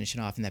just kind of finish it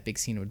off. And that big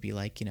scene would be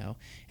like, and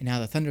now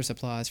the thunderous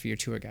applause for your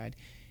tour guide.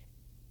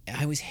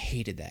 I always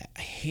hated that.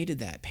 I hated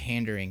that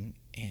pandering,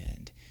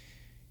 and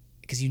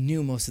because you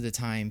knew most of the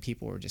time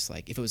people were just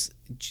like, if it was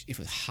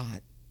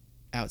hot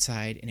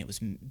outside and it was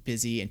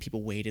busy and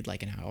people waited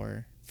like an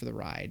hour for the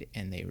ride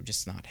and they were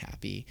just not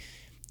happy,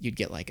 you'd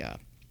get like a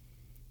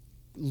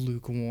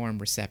lukewarm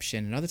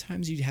reception. And other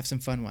times you'd have some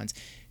fun ones.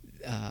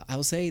 I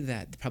will say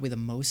that probably the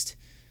most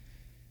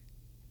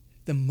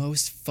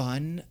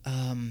fun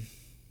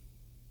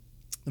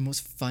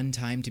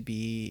time to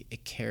be a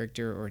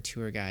character or a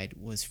tour guide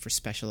was for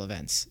special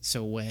events.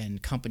 So when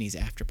companies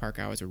after park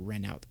hours would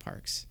rent out the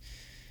parks,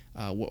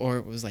 or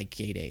it was like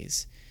gay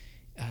days,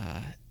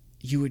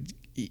 you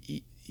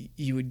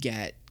would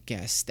get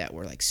guests that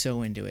were like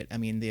so into it. I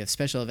mean, the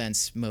special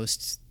events,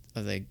 most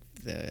of the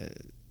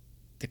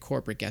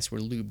corporate guests were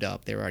lubed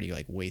up. They were already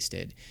like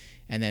wasted.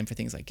 And then for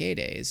things like gay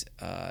days,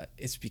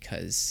 it's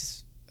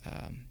because,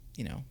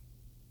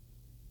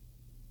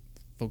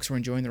 folks were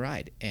enjoying the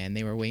ride and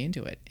they were way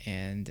into it.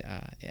 And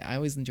I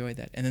always enjoyed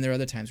that. And then there are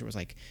other times where it was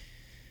like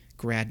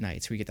grad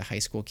nights where you get the high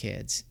school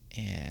kids,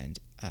 and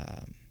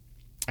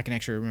I can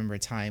actually remember a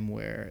time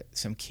where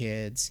some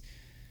kids,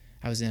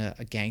 I was in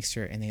a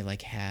gangster, and they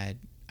like had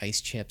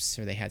ice chips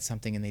or they had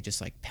something, and they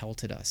just like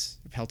pelted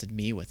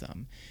me with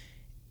them,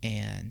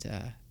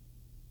 and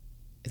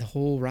the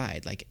whole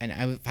ride, like, and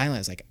I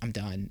was like, I'm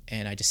done,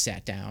 and I just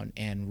sat down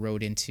and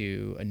rode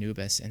into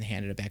Anubis and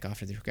handed it back off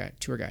to the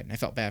tour guide, and I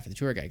felt bad for the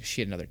tour guide because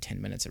she had another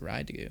 10 minutes of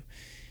ride to go.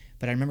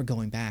 But I remember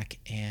going back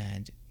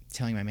and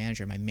telling my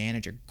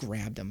manager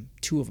grabbed them,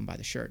 2 of them by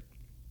the shirt,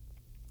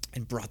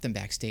 and brought them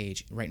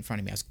backstage right in front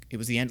of me. It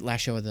was the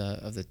last show of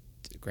the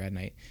grad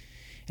night,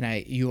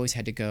 and you always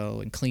had to go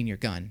and clean your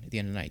gun at the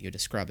end of the night. You had to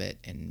scrub it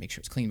and make sure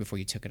it's clean before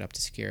you took it up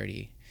to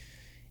security.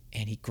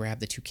 And he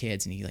grabbed the 2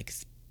 kids and he like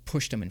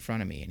pushed them in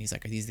front of me, and he's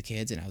like, "Are these the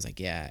kids?" And I was like,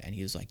 "Yeah." And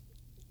he was like,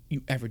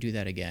 "You ever do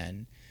that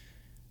again,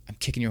 I'm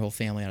kicking your whole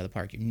family out of the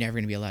park. You're never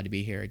going to be allowed to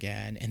be here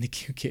again." And the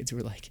kids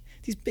were like,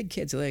 these big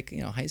kids, like,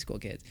 high school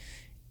kids.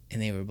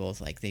 And they were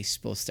both like, they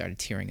both started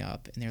tearing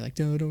up, and they're like,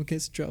 "No, don't get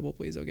us in trouble.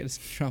 Please don't get us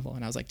in trouble."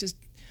 And I was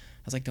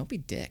like, don't be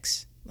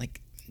dicks.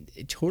 Like,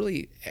 it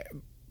totally,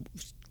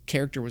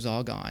 character was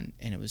all gone.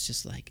 And it was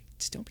just like,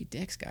 just don't be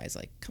dicks, guys.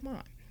 Like, come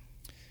on.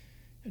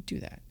 Don't do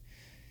that.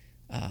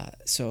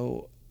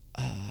 So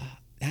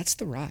that's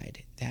the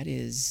ride. That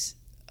is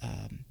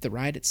the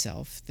ride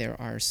itself. There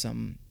are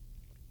some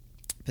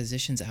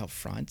positions out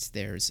front.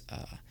 There's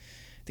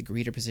the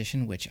greeter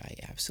position, which I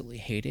absolutely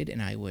hated,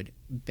 and I would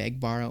beg,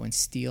 borrow, and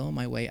steal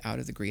my way out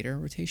of the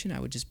greeter rotation. I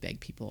would just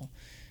beg people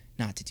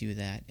not to do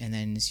that. And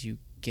then as you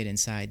get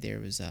inside, there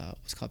was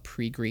what's called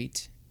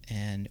pre-greet,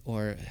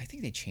 or I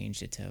think they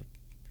changed it to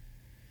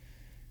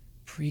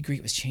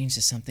pre-greet was changed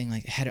to something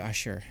like head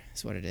usher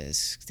is what it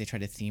is. They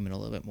tried to theme it a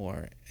little bit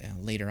more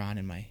later on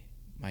in my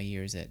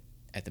years at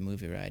the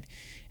movie ride.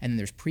 And then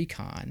there's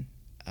pre-con,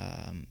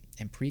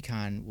 and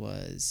pre-con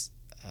was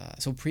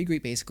so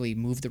pre-greet basically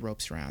moved the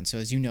ropes around. So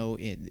as you know,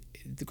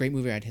 the Great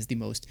Movie Ride has the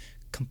most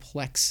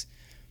complex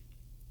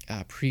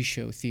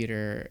pre-show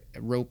theater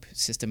rope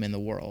system in the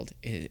world.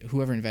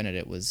 Whoever invented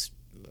it was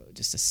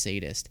just a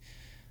sadist.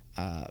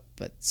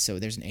 But so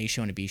there's an A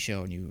show and a B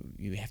show, and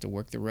you have to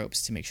work the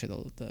ropes to make sure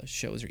the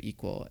shows are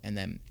equal. And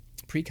then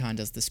pre-con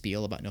does the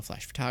spiel about no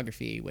flash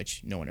photography,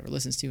 which no one ever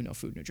listens to, no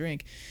food, no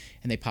drink,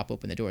 and they pop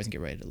open the doors and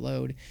get ready to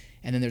load.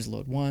 And then there's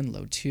load 1,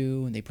 load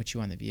 2, and they put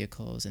you on the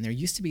vehicles. And there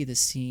used to be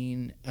this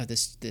scene,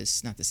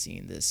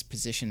 this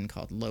position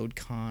called load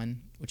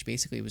con, which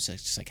basically was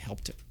just like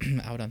helped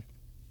out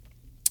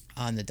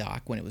on the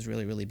dock when it was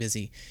really, really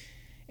busy.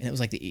 And it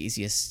was like the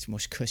easiest,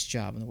 most cush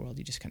job in the world.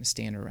 You just kind of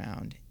stand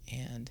around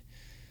and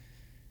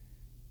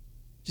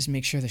just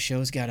make sure the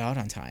shows got out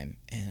on time,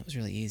 and it was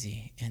really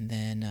easy. And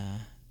then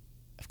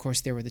of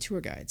course, there were the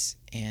tour guides.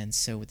 And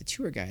so with the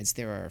tour guides,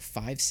 there are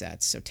 5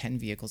 sets, so 10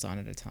 vehicles on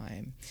at a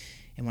time.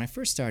 And when I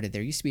first started,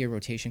 there used to be a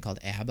rotation called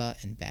ABBA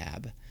and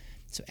BAB.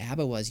 So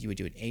ABBA was you would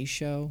do an A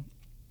show,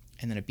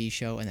 and then a B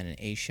show, and then an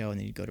A show, and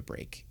then you'd go to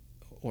break.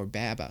 Or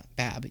BAB,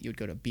 you would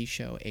go to B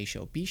show, A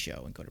show, B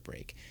show, and go to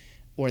break.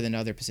 Or then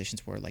other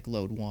positions were like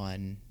load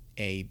 1,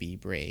 A, B,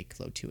 break,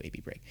 load 2, A,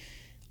 B, break.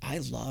 I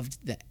loved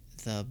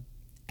the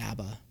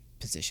ABBA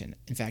position.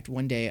 In fact,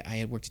 one day I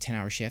had worked a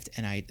 10-hour shift,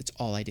 and it's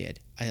all I did.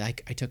 I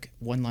took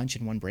 1 lunch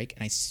and 1 break,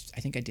 and I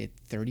think I did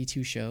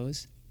 32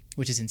 shows,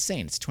 which is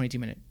insane. It's a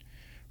 22-minute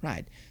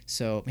ride.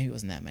 So maybe it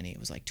wasn't that many. It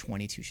was like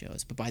 22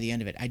 shows. But by the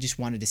end of it, I just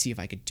wanted to see if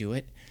I could do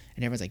it.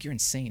 And everyone's like, "You're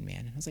insane, man."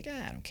 And I was like,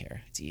 I don't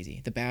care. It's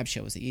easy. The BAB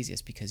show was the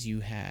easiest because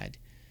you had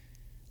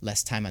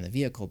less time on the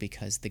vehicle,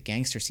 because the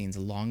gangster scene's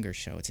a longer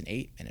show. It's an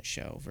 8-minute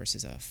show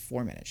versus a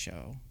 4-minute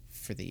show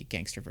for the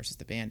gangster versus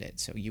the bandit.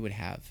 So you would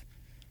have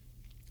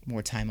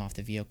more time off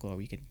the vehicle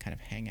where you could kind of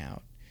hang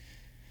out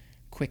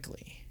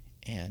quickly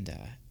and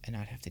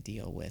not have to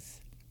deal with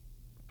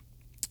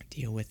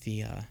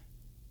the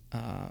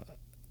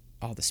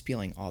all the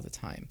spieling all the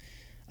time.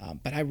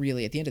 But I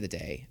really, at the end of the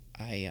day,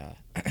 I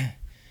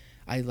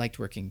liked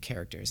working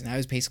characters, and I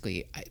was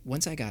basically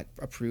once I got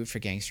approved for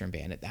Gangster and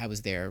Bandit, I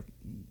was there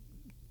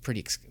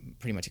pretty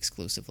much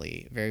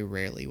exclusively. Very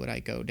rarely would I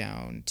go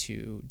down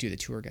to do the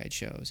tour guide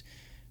shows.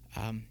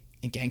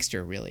 And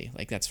Gangster, really,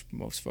 like that's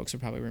most folks will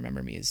probably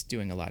remember me as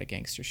doing a lot of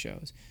Gangster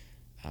shows.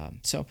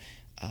 So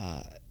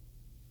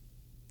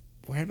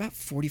we're at about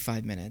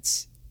 45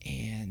 minutes,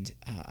 and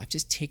I've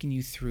just taken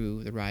you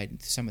through the ride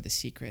and some of the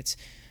secrets.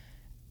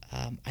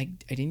 I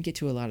didn't get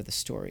to a lot of the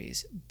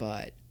stories,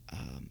 but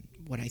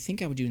what I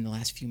think I would do in the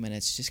last few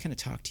minutes is just kind of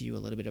talk to you a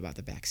little bit about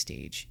the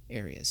backstage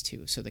areas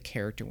too, so the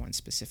character ones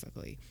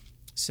specifically.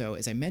 So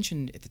as I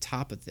mentioned at the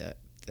top of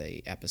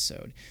the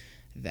episode,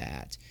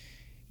 that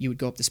you would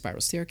go up the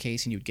spiral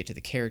staircase and you would get to the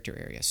character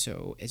area.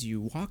 So as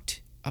you walked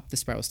up the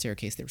spiral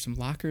staircase, there were some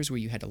lockers where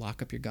you had to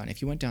lock up your gun.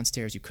 If you went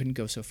downstairs, you couldn't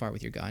go so far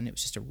with your gun. It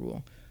was just a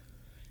rule.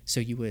 So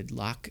you would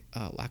lock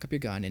up your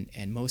gun,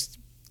 and most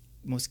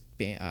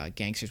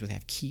gangsters would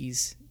have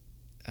keys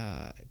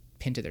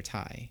pinned to their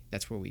tie.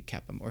 That's where we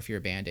kept them. Or if you're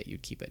a bandit,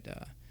 you'd keep it.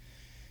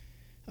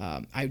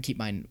 I would keep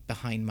mine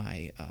behind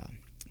my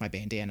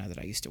bandana that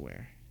I used to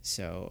wear.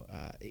 so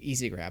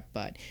easy to grab.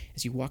 But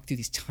as you walk through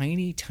these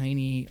tiny,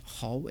 tiny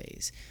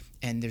hallways,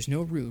 and there's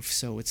no roof,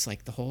 so it's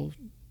like the whole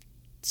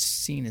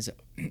scene is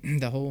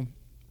the whole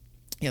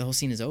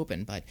scene is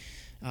open, but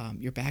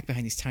you're back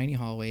behind these tiny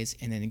hallways,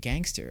 and then in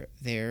Gangster,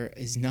 there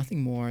is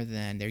nothing more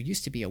than, there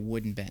used to be a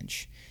wooden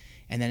bench,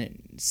 and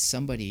then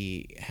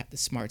somebody had the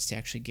smarts to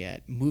actually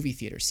get movie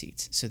theater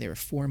seats. So there were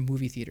 4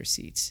 movie theater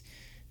seats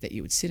that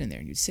you would sit in there,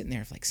 and you'd sit in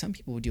there for like, some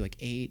people would do like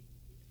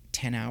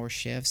 8-10 hour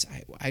shifts.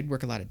 I'd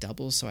work a lot of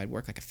doubles, so I'd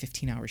work like a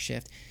 15-hour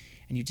shift,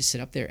 and you just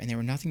sit up there, and there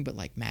were nothing but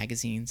like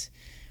magazines,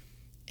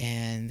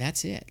 and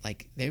that's it.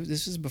 Like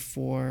this was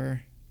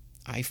before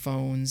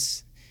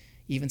iPhones,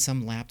 even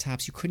some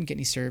laptops. You couldn't get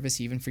any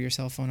service even for your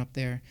cell phone up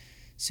there,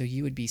 so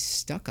you would be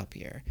stuck up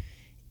here.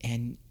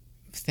 And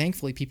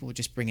thankfully people would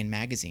just bring in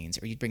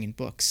magazines, or you'd bring in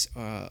books.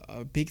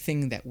 A big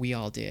thing that we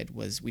all did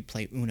was we'd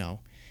play Uno,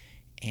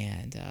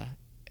 and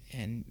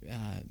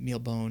Meal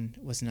Bone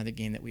was another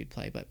game that we'd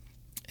play. But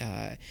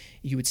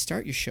you would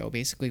start your show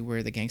basically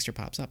where the Gangster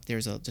pops up.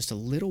 There's just a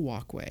little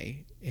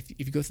walkway. If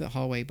you go through the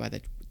hallway by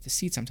the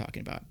seats I'm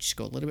talking about, just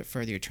go a little bit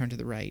further, you turn to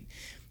the right,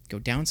 go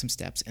down some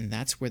steps, and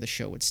that's where the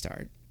show would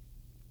start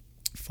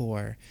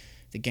for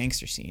the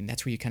Gangster scene.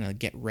 That's where you kind of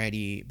get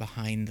ready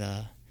behind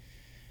the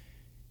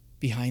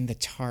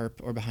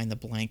tarp or behind the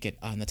blanket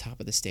on the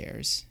top of the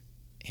stairs,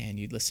 and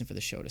you'd listen for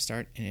the show to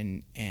start.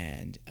 And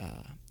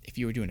if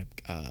you were doing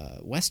a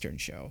Western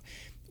show,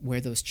 where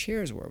those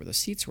chairs were, where those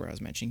seats were I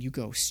was mentioning, you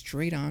go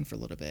straight on for a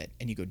little bit,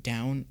 and you go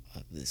down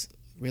this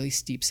really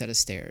steep set of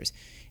stairs,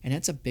 and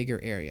that's a bigger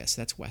area,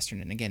 so that's Western.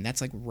 And again,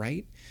 that's like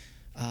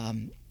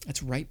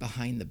that's right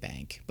behind the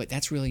bank, but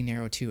that's really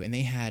narrow too. And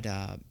they had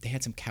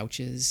some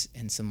couches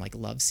and some like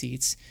love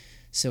seats,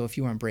 so if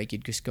you were on break,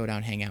 you'd just go down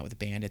and hang out with the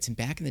bandits. And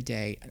back in the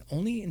day,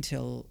 only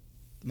until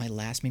my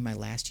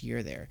last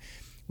year there,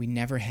 we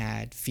never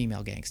had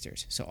female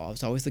gangsters. So it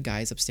was always the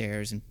guys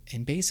upstairs,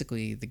 and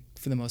basically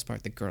for the most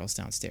part the girls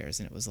downstairs.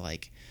 And it was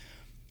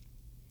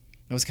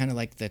kind of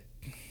like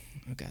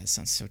oh god, this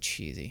sounds so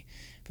cheesy,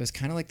 but it was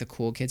kind of like the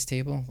cool kids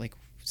table. Like,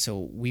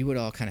 so we would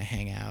all kind of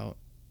hang out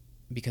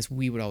because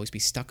we would always be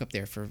stuck up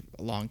there for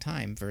a long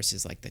time,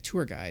 versus like the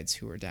tour guides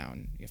who were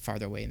down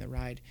farther away in the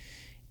ride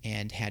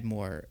and had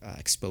more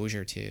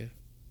exposure to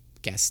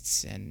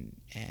guests and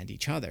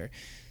each other.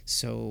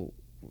 So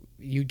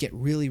you'd get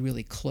really,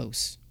 really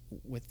close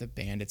with the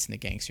bandits and the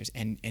gangsters,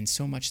 and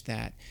so much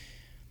that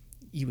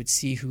you would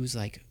see who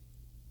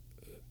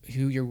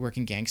you're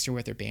working gangster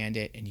with or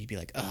bandit, and you'd be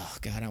like, oh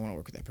god, I want to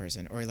work with that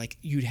person. Or like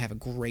you'd have a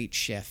great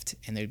shift,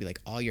 and there'd be like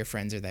all your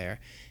friends are there,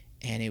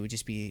 and it would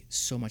just be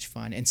so much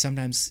fun. And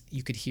sometimes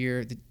you could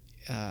hear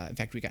in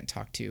fact, we got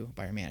talked to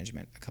by our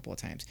management a couple of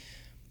times.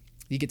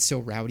 You get so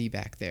rowdy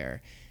back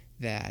there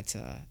that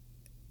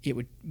it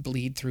would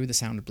bleed through, the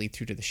sound would bleed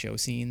through to the show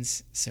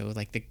scenes. So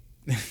like the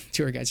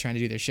tour guides trying to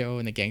do their show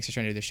and the gangsters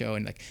trying to do their show,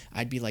 and like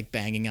I'd be like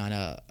banging on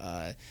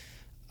a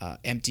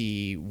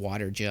empty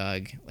water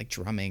jug, like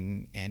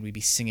drumming, and we'd be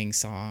singing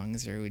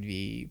songs, or we'd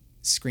be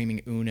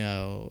screaming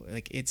Uno.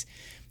 Like it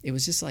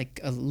was just like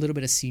a little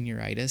bit of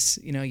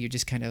senioritis, you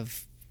just kind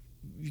of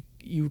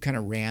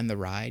ran the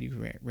ride,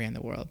 you ran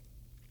the world.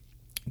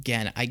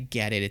 Again, I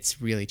get it,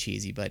 it's really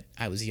cheesy, but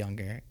I was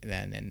younger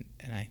then,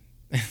 and I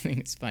think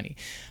it's funny.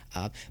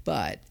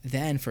 But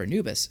then for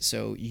Anubis,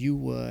 so you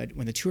would,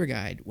 when the tour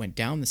guide went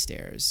down the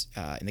stairs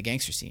in the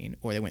gangster scene,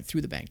 or they went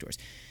through the bank doors,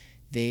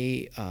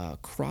 they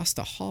crossed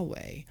the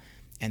hallway,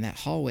 and that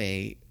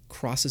hallway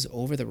crosses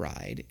over the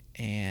ride,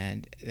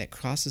 and that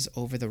crosses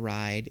over the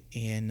ride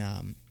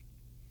in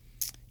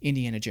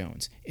Indiana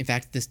Jones. In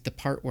fact, the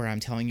part where I'm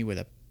telling you where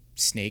the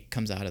snake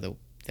comes out of the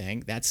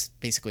thing, that's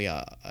basically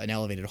an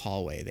elevated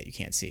hallway that you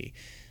can't see.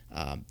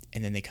 And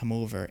then they come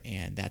over,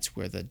 and that's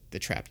where the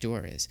trap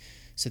door is.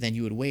 So then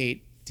you would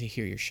wait to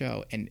hear your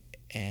show, and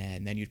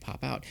then you'd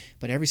pop out.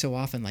 But every so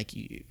often, like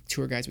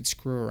tour guides would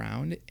screw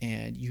around,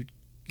 and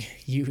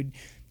you would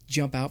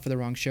jump out for the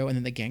wrong show, and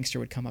then the gangster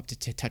would come up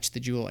to touch the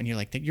jewel, and you're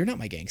like, you're not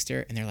my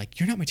gangster, and they're like,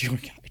 you're not my tour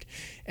guide.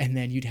 And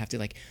then you'd have to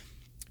like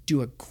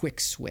do a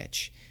quick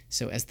switch.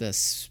 So as the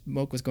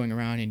smoke was going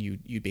around, and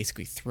you'd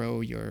basically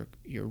throw your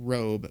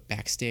robe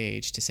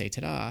backstage to say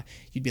ta-da,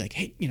 you'd be like,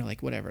 hey,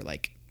 like whatever,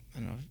 like I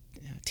don't know,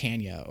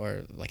 Tanya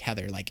or like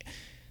Heather, like,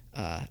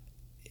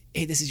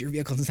 hey, this is your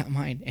vehicle, it's not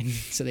mine. And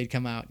so they'd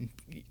come out, and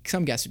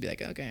some guests would be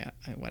like, okay,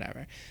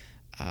 whatever.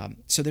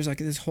 So there's like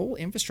this whole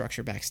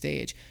infrastructure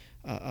backstage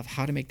of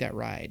how to make that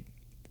ride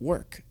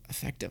work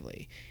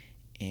effectively,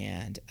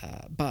 and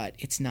but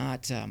it's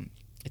not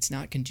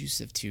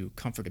conducive to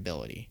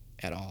comfortability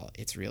at all.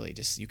 It's really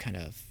just, you kind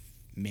of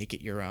make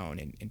it your own,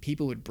 and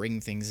people would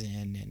bring things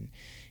in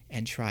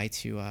and try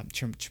to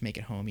make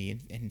it homey.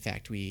 And in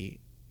fact, we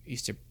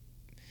used to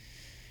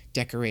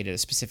decorate it a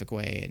specific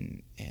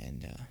way,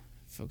 and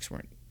folks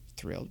weren't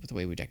thrilled with the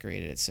way we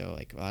decorated it, so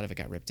like a lot of it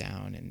got ripped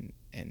down,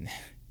 and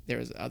there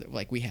was other,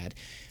 like we had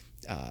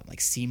like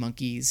sea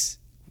monkeys.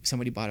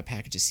 Somebody bought a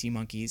package of sea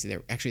monkeys. They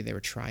were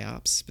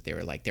triops, but they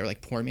were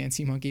like poor man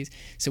sea monkeys.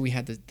 So we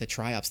had the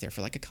triops there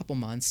for like a couple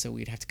months, so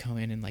we'd have to come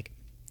in and like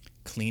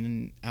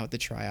clean out the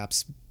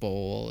Triops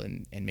bowl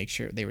and make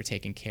sure they were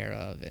taken care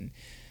of, and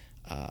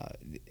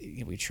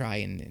we try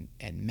and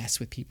mess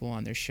with people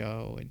on their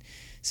show, and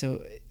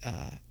so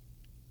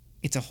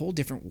it's a whole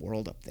different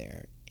world up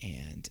there,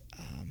 and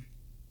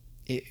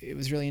it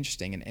was really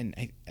interesting,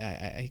 and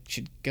I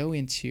should go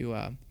into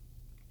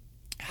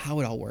how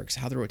it all works,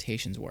 how the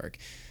rotations work,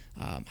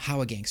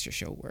 how a gangster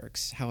show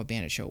works, how a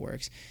bandit show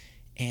works.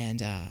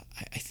 And I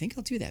think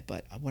I'll do that,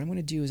 but what I'm going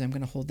to do is I'm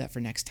going to hold that for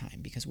next time,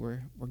 because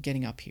we're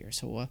getting up here.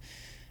 So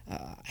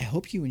I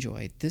hope you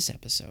enjoyed this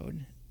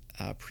episode,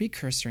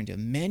 precursor into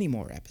many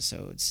more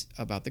episodes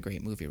about the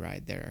Great Movie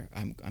Ride there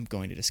I'm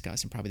going to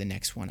discuss, and probably the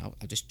next one I'll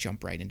just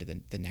jump right into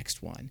the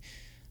next one,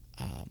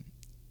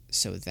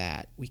 so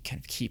that we kind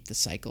of keep the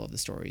cycle of the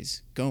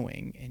stories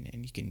going,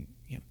 and you can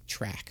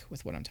track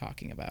with what I'm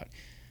talking about.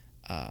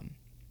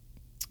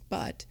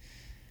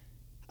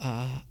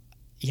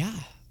 Yeah.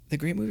 The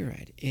Great Movie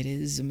Ride. It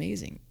is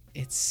amazing.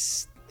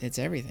 It's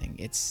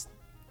everything.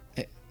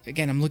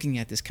 Again, I'm looking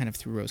at this kind of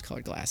through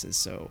rose-colored glasses,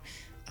 so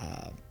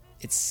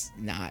it's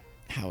not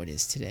how it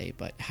is today,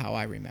 but how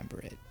I remember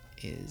it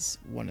is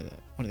one of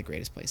the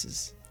greatest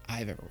places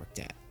I've ever worked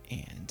at,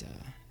 and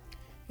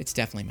it's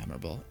definitely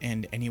memorable.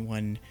 And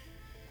anyone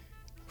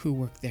who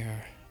worked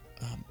there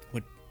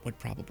would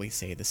probably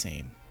say the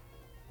same,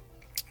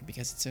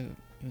 because it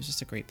was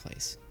just a great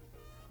place.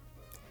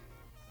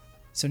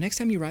 So next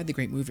time you ride the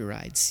Great Movie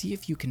Ride, see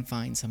if you can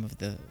find some of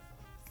the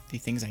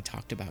things I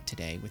talked about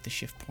today with the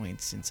shift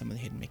points and some of the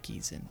hidden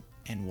Mickeys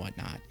and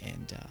whatnot.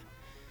 And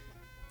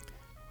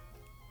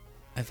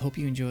I hope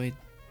you enjoyed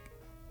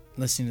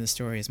listening to the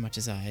story as much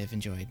as I have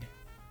enjoyed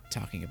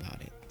talking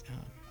about it.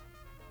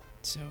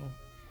 So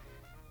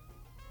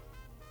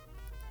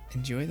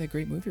enjoy the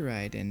Great Movie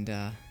Ride, and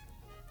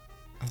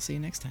I'll see you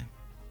next time.